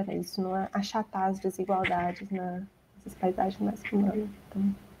para isso, não achatar as desigualdades nessas paisagens mais que humanas.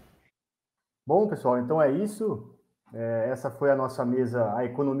 Então. Bom, pessoal, então é isso. Essa foi a nossa mesa, a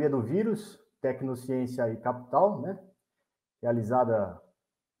economia do vírus, tecnociência e capital, né? Realizada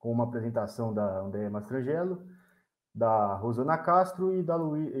com uma apresentação da Andrea Mastrangelo, da Rosana Castro e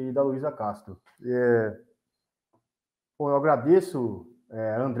da Luísa Castro. Bom, eu agradeço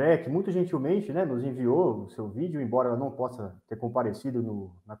a Andrea, que muito gentilmente, né, nos enviou o seu vídeo, embora ela não possa ter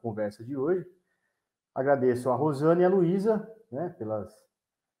comparecido na conversa de hoje. Agradeço a Rosana e a Luísa, né, pelas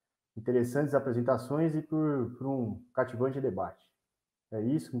interessantes apresentações e por um cativante debate. É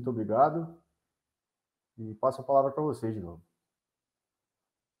isso, muito obrigado. E passo a palavra para vocês de novo.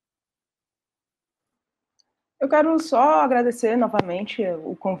 Eu quero só agradecer novamente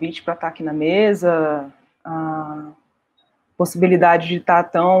o convite para estar aqui na mesa, a possibilidade de estar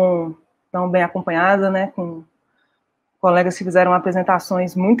tão bem acompanhada, né, com colegas que fizeram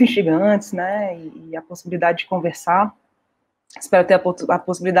apresentações muito instigantes, né, e a possibilidade de conversar. Espero ter a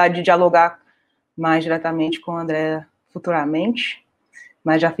possibilidade de dialogar mais diretamente com a Andrea futuramente,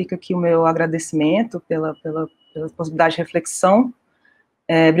 mas já fica aqui o meu agradecimento pela possibilidade de reflexão.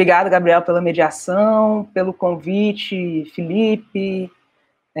 Obrigada, Gabriel, pela mediação, pelo convite, Felipe,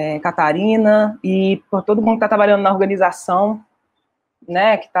 Catarina, e por todo mundo que está trabalhando na organização,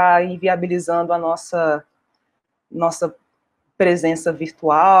 né, que está aí viabilizando a nossa presença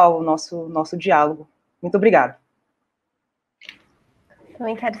virtual, nosso diálogo. Muito obrigada.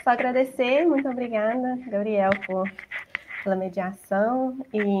 Também quero só agradecer, muito obrigada, Gabriel, pela mediação,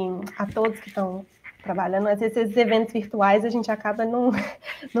 e a todos que estão trabalhando. Às vezes, esses eventos virtuais, a gente acaba não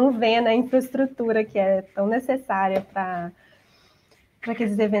vendo a infraestrutura que é tão necessária para que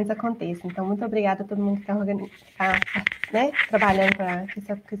esses eventos aconteçam. Então, muito obrigada a todo mundo que está né, trabalhando para que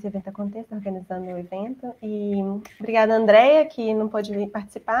esse evento aconteça, organizando o evento. E obrigada a Andrea, que não pôde vir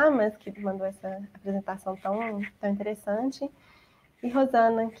participar, mas que mandou essa apresentação tão interessante. E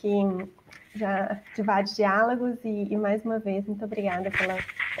Rosana, que já de vários diálogos, e mais uma vez, muito obrigada pela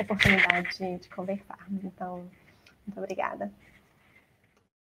oportunidade de conversarmos. Então, muito obrigada.